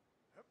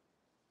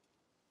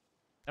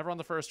 Never on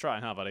the first try,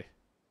 huh, buddy?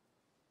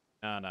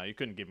 No, you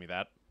couldn't give me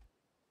that.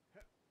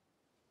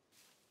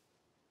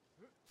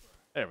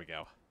 There we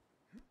go.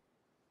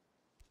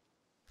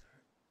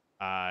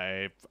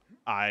 I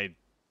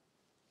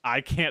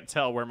can't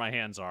tell where my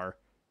hands are.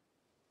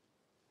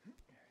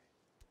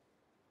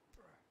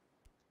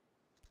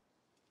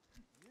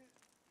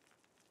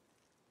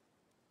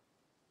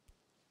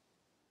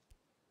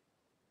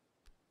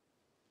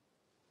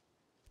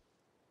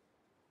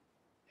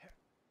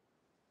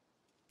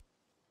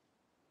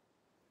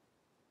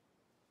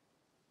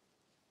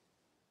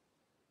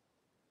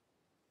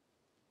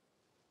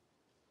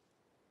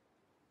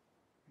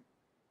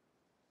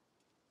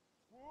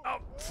 Oh.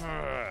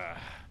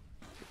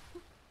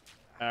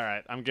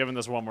 Alright, I'm giving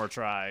this one more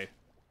try.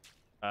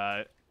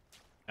 No,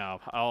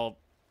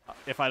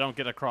 if I don't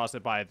get across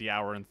it by the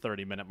hour and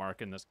 30-minute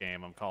mark in this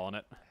game, I'm calling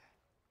it.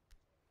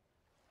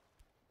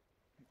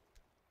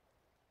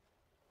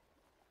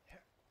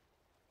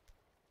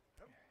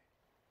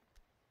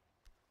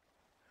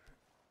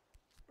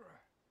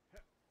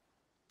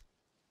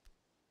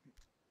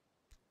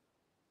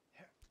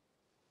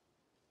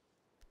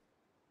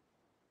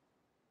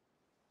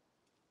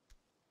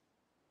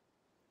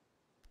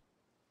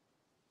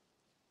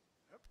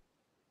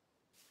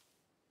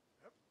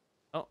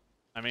 Oh,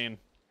 I mean,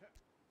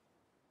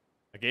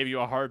 I gave you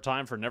a hard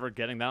time for never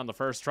getting down the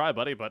first try,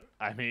 buddy, but,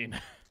 I mean,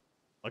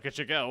 look at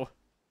you go.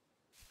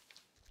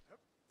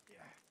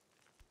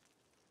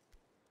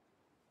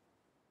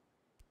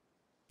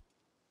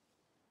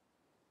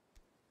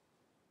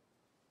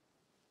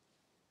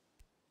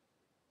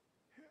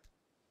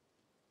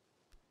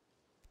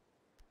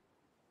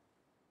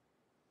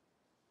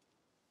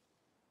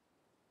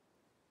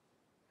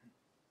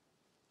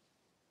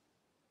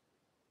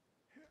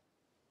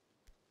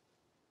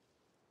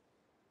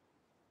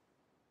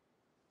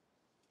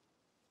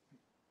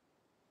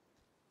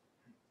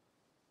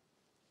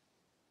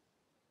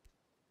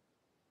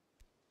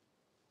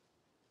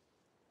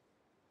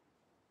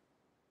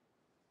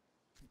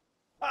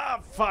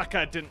 Ah, fuck,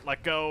 I didn't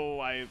let go.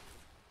 I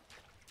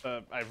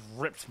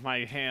ripped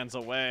my hands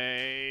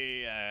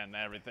away and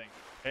everything.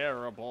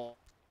 Terrible.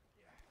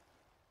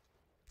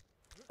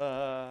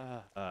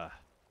 My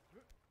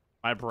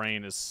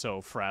brain is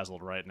so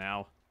frazzled right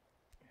now.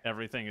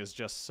 Everything is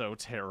just so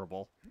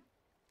terrible.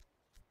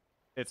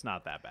 It's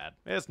not that bad.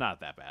 It's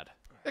not that bad.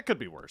 It could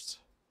be worse.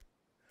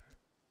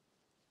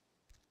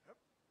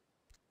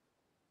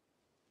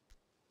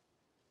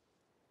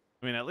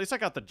 I mean, at least I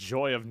got the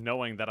joy of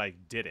knowing that I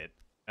did it.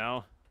 You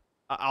know?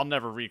 I'll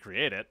never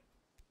recreate it,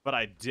 but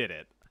I did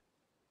it.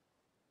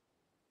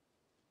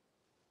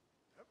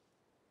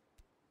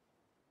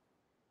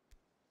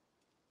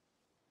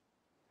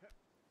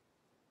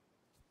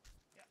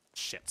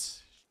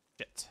 Shit.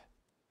 Shit.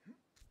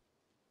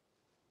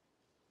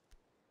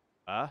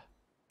 That.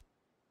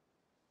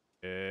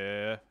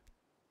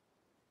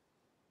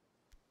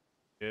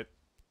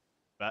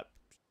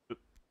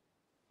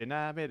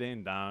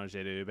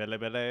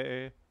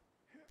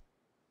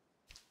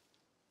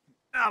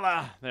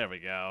 There we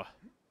go.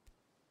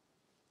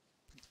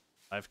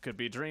 Life could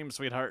be dream,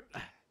 sweetheart.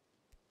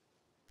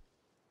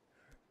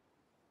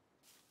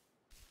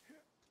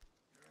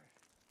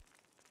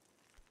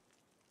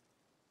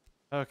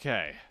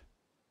 Okay.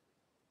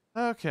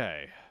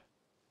 Okay.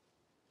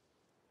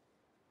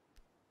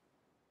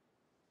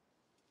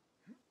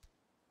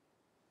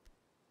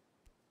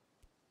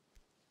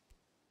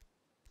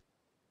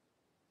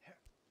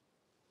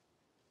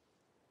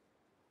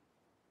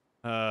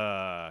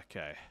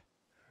 Okay.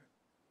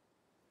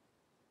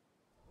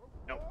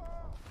 Nope.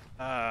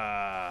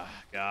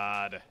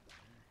 God.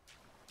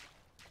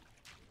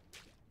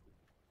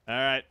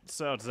 Alright,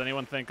 so does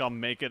anyone think I'll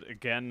make it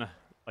again?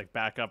 Like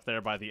back up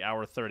there by the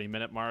hour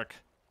 30-minute mark?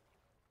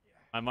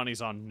 My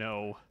money's on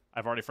no.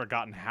 I've already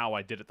forgotten how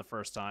I did it the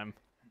first time.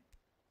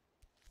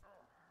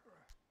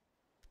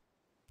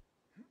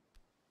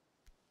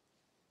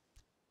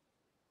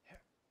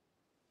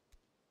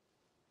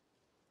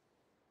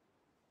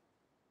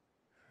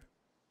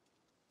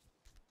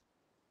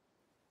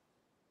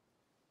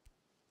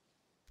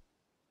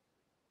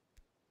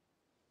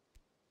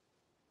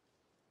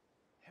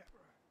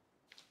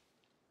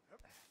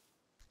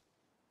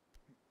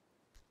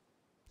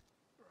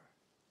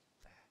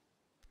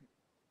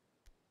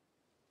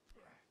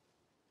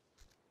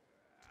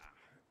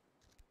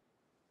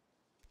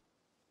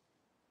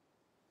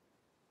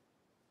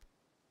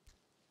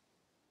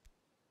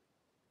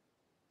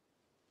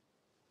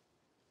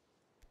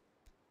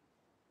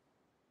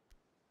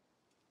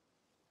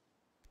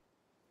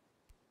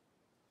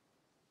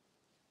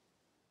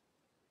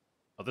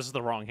 Oh, this is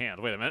the wrong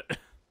hand. Wait a minute.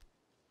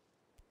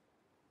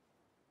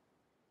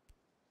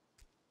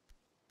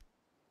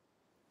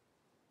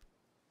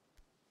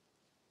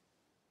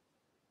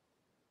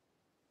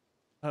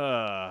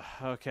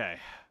 Okay.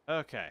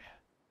 Okay.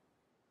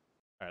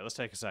 Alright, let's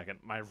take a second.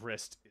 My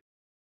wrist is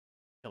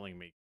killing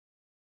me.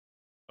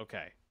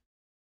 Okay.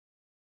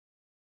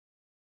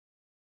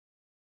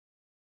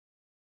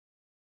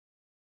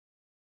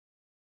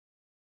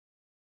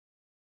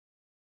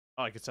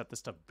 Oh, I could set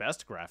this to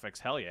best graphics.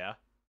 Hell yeah.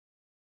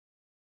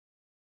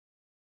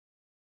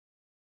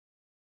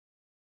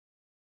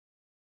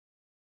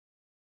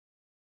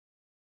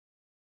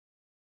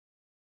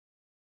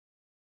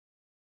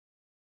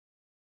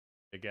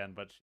 Again,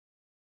 but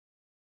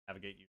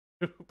navigate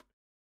YouTube.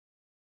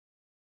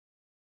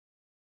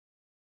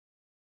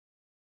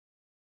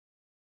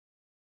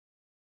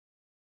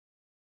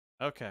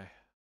 Okay.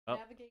 Oh.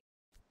 Navigate.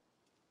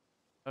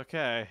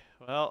 Okay.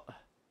 Well.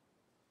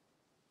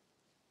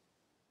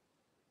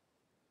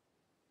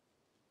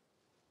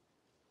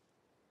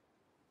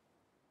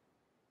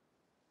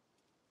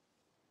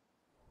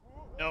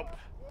 Nope.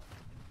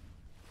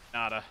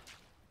 Nada.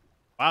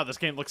 Wow, this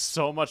game looks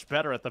so much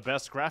better at the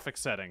best graphics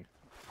setting.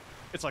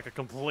 It's like a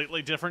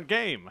completely different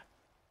game.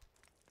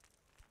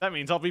 That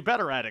means I'll be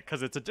better at it,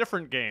 because it's a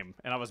different game,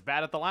 and I was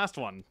bad at the last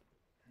one.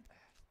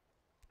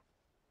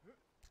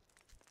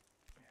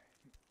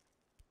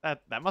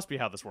 That must be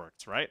how this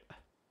works, right?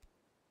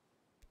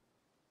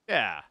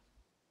 Yeah.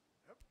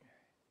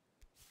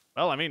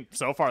 Well, I mean,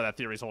 so far that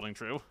theory's holding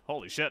true.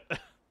 Holy shit.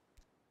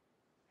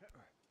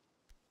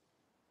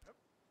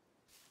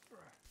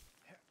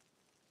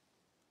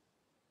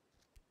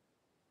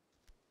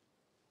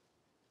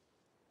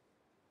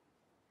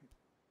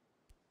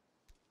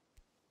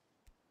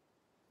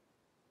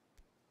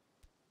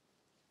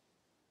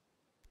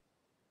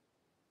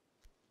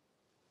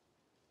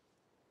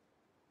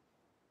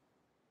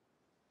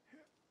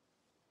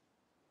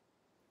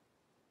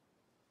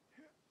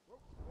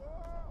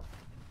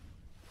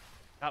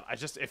 God,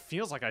 it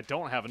feels like I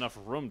don't have enough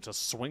room to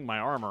swing my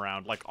arm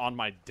around, like, on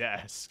my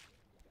desk.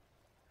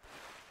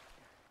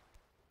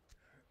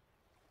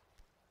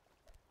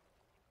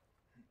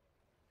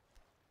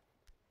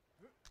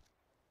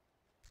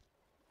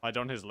 Why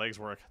don't his legs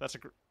work? That's a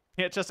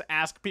can't just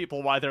ask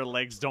people why their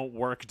legs don't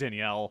work,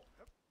 Danielle.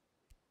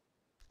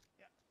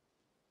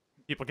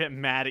 People get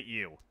mad at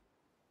you.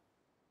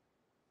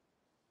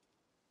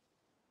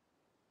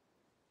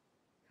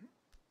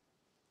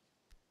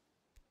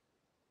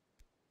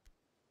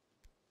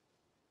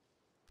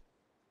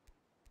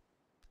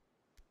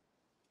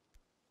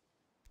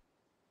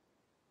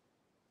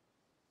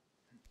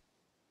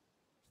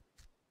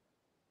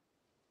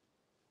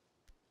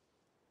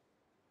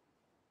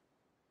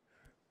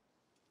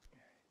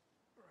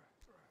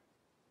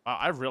 Wow,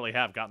 I really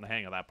have gotten the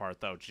hang of that part,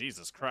 though.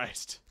 Jesus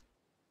Christ.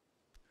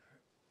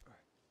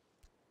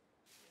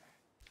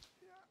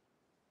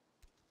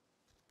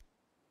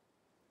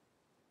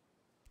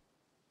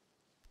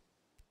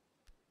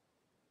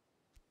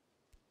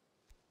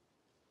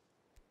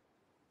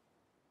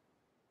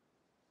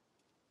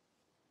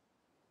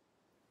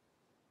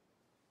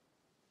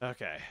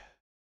 Okay.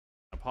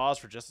 I'll pause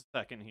for just a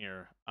second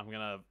here. I'm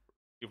gonna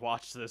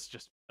watch this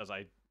just because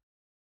I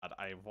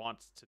want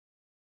to.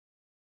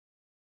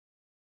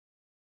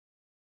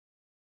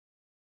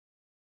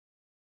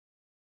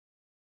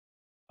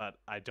 But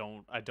I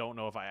don't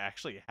know if I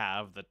actually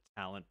have the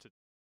talent to.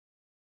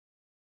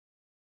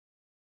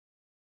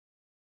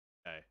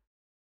 Okay.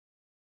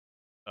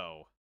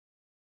 So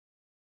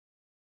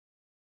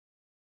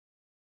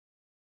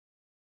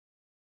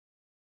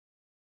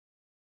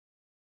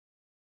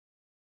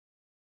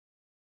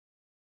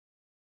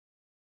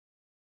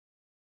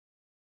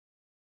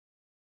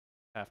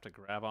have to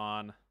grab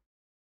on.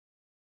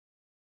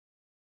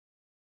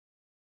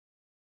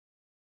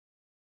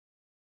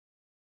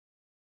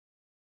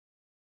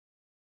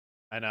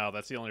 I know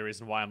that's the only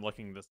reason why I'm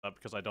looking this up,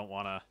 because I don't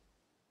want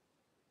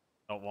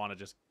to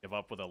just give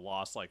up with a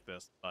loss like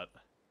this, but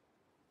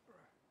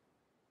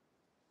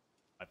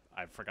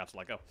I forgot to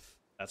let go.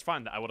 That's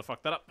fine. I would have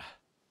fucked that up.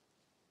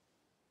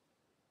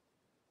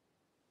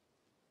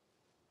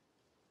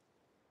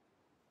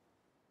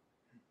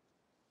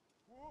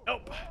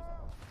 Nope.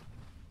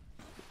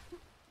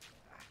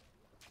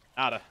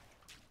 Nada.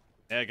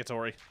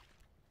 Negatory.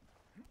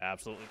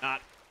 Absolutely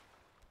not.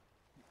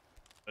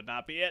 Could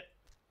not be it.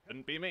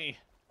 Couldn't be me.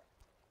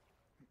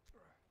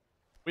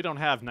 We don't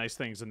have nice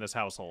things in this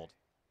household.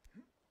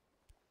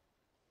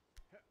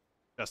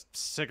 Just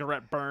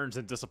cigarette burns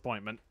and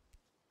disappointment.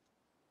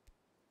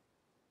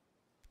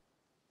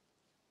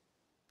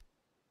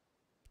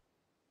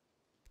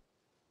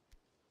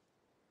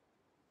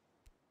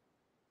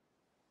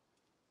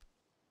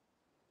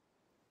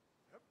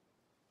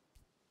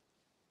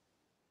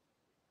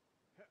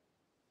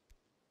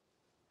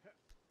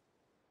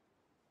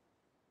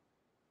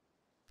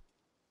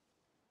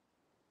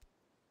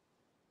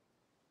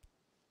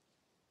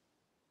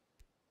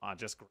 Come on,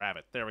 just grab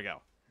it. There we go.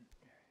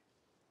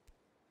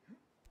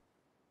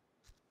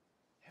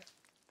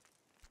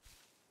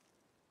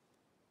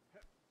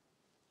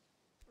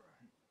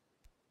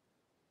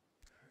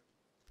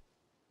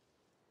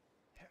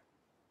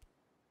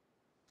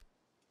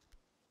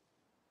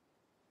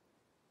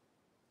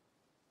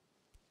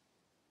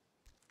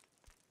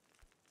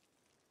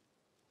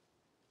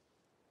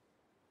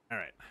 All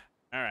right.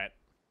 All right.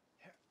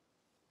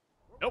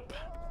 Nope.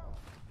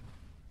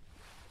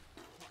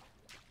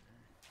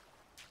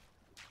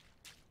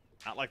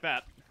 Not like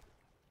that.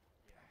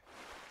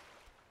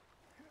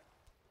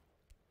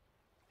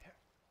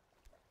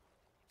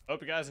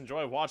 Hope you guys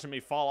enjoy watching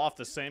me fall off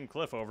the same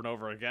cliff over and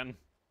over again.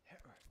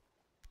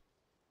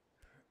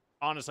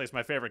 Honestly, it's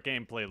my favorite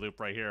gameplay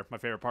loop right here. My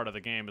favorite part of the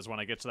game is when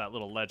I get to that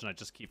little ledge and I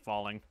just keep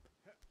falling.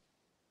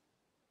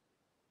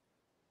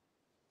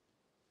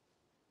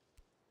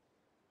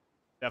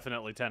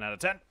 Definitely 10 out of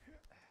 10.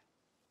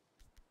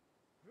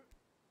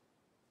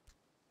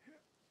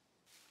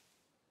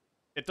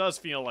 It does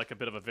feel like a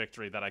bit of a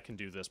victory that I can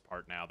do this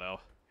part now, though.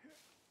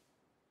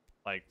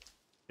 Like,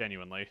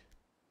 genuinely.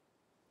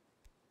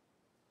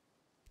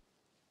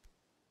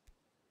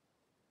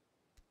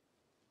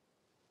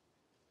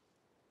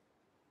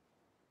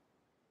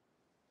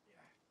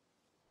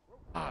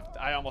 Ah,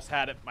 I almost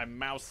had it. My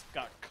mouse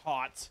got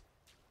caught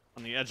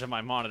on the edge of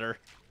my monitor.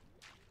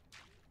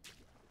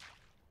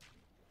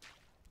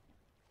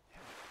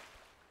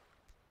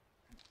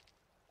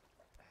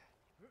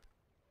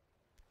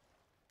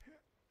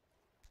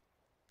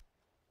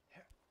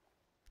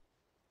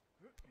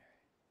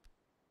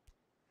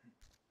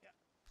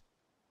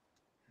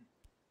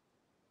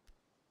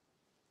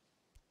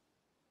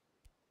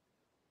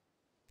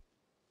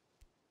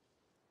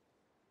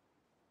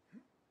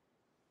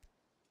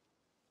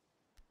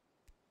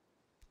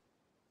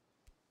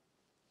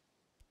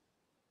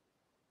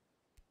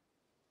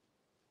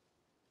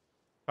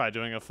 Try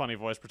doing a funny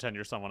voice, pretend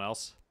you're someone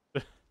else.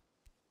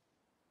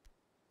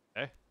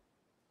 Okay.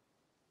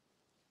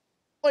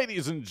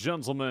 Ladies and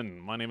gentlemen,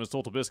 my name is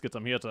Total Biscuit.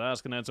 I'm here to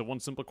ask and answer one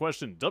simple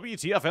question.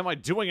 WTF am I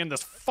doing in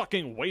this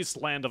fucking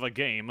wasteland of a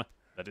game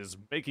that is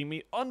making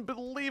me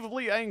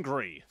unbelievably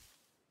angry?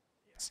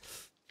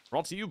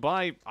 Brought to you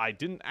by, I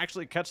didn't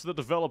actually catch the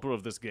developer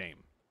of this game.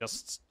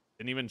 Just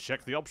didn't even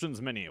check the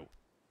options menu.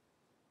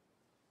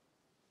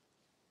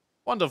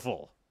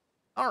 Wonderful.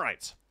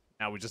 Alright.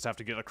 Now we just have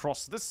to get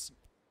across this.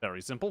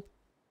 Very simple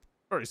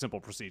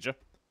procedure.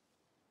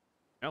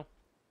 Well,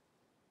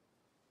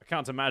 I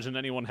can't imagine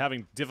anyone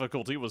having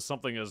difficulty with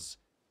something as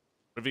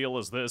trivial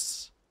as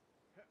this.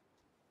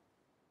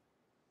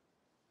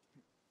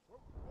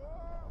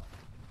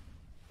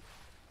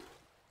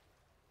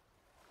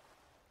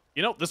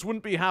 You know, this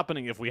wouldn't be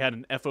happening if we had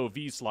an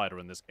FOV slider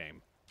in this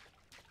game.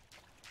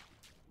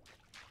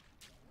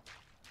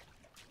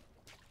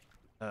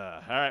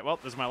 Alright, well,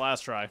 this is my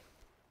last try.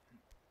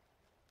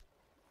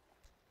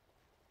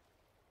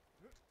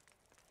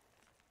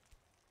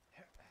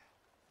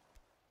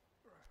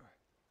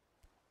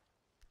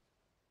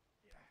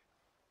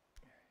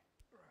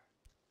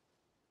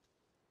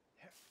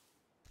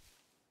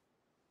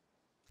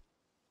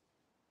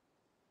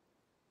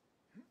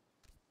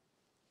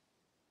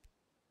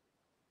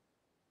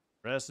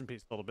 Rest in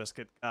peace, little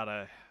biscuit.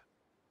 Gotta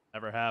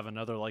never have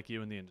another like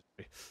you in the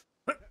industry.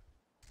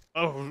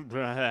 Oh,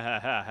 ha ha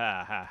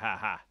ha ha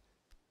ha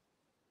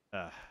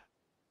ha.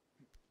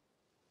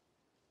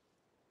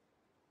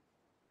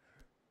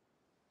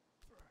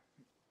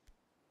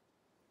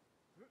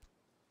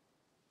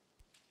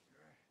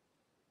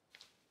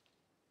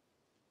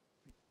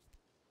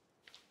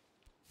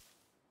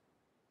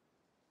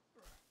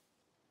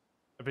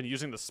 I've been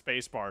using the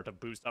spacebar to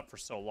boost up for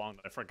so long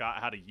that I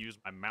forgot how to use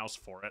my mouse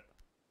for it.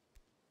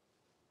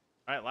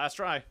 Alright, last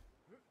try.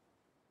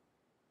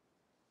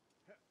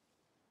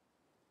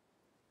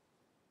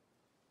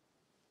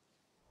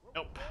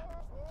 Nope.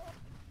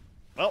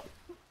 Well,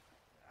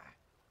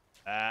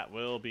 that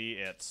will be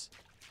it.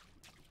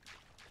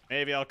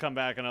 Maybe I'll come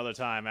back another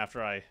time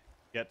after I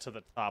get to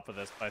the top of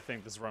this, but I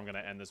think this is where I'm going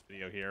to end this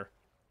video here.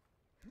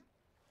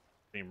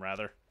 Theme,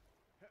 rather.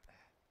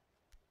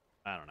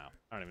 I don't know.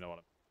 I don't even know what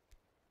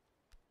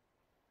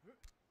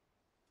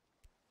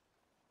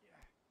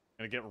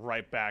I'm going to get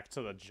right back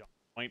to the jump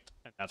point,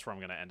 and that's where I'm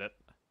going to end it.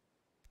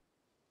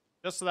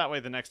 Just so that way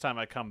the next time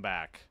I come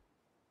back,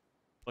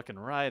 looking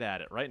right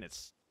at it, right in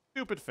its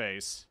stupid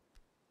face,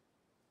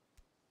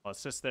 while it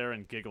sits there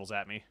and giggles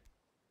at me.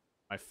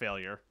 My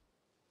failure.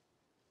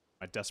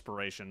 My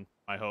desperation.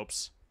 My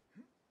hopes.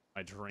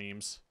 My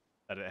dreams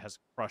that it has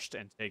crushed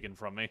and taken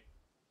from me.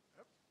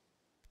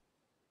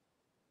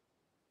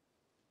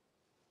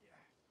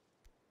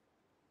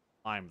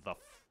 I'm the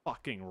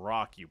fucking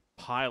rock, you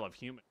pile of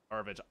human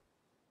garbage.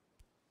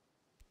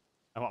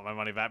 I want my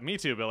money back. Me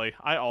too, Billy.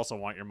 I also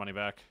want your money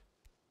back.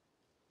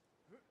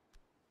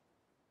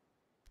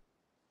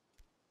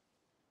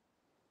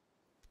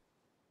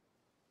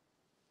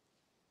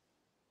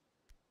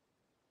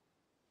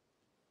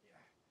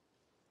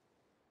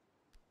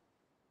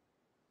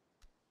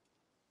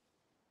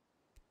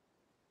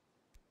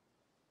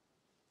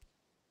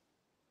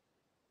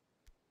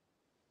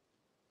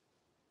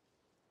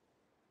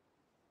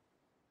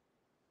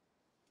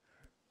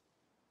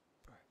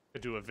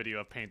 Could do a video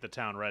of Paint the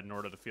Town Red in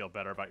order to feel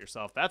better about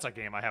yourself. That's a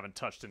game I haven't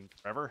touched in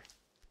forever.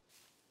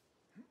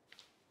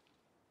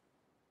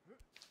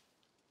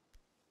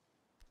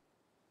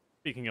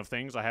 Speaking of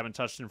things I haven't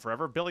touched in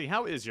forever, Billy,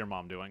 how is your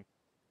mom doing?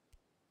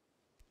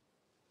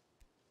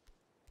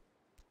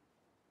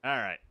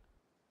 Alright.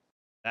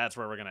 That's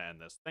where we're going to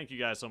end this. Thank you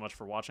guys so much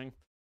for watching.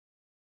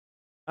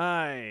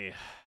 I'll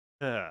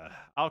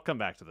come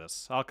back to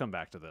this. I'll come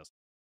back to this.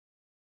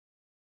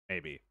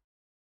 Maybe.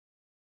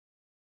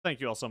 Thank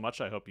you all so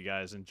much. I hope you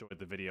guys enjoyed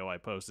the video I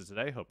posted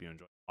today. Hope you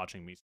enjoyed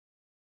watching me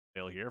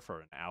fail here for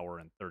an hour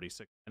and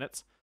 36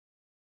 minutes.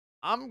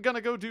 I'm gonna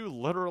go do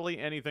literally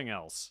anything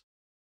else.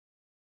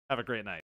 Have a great night.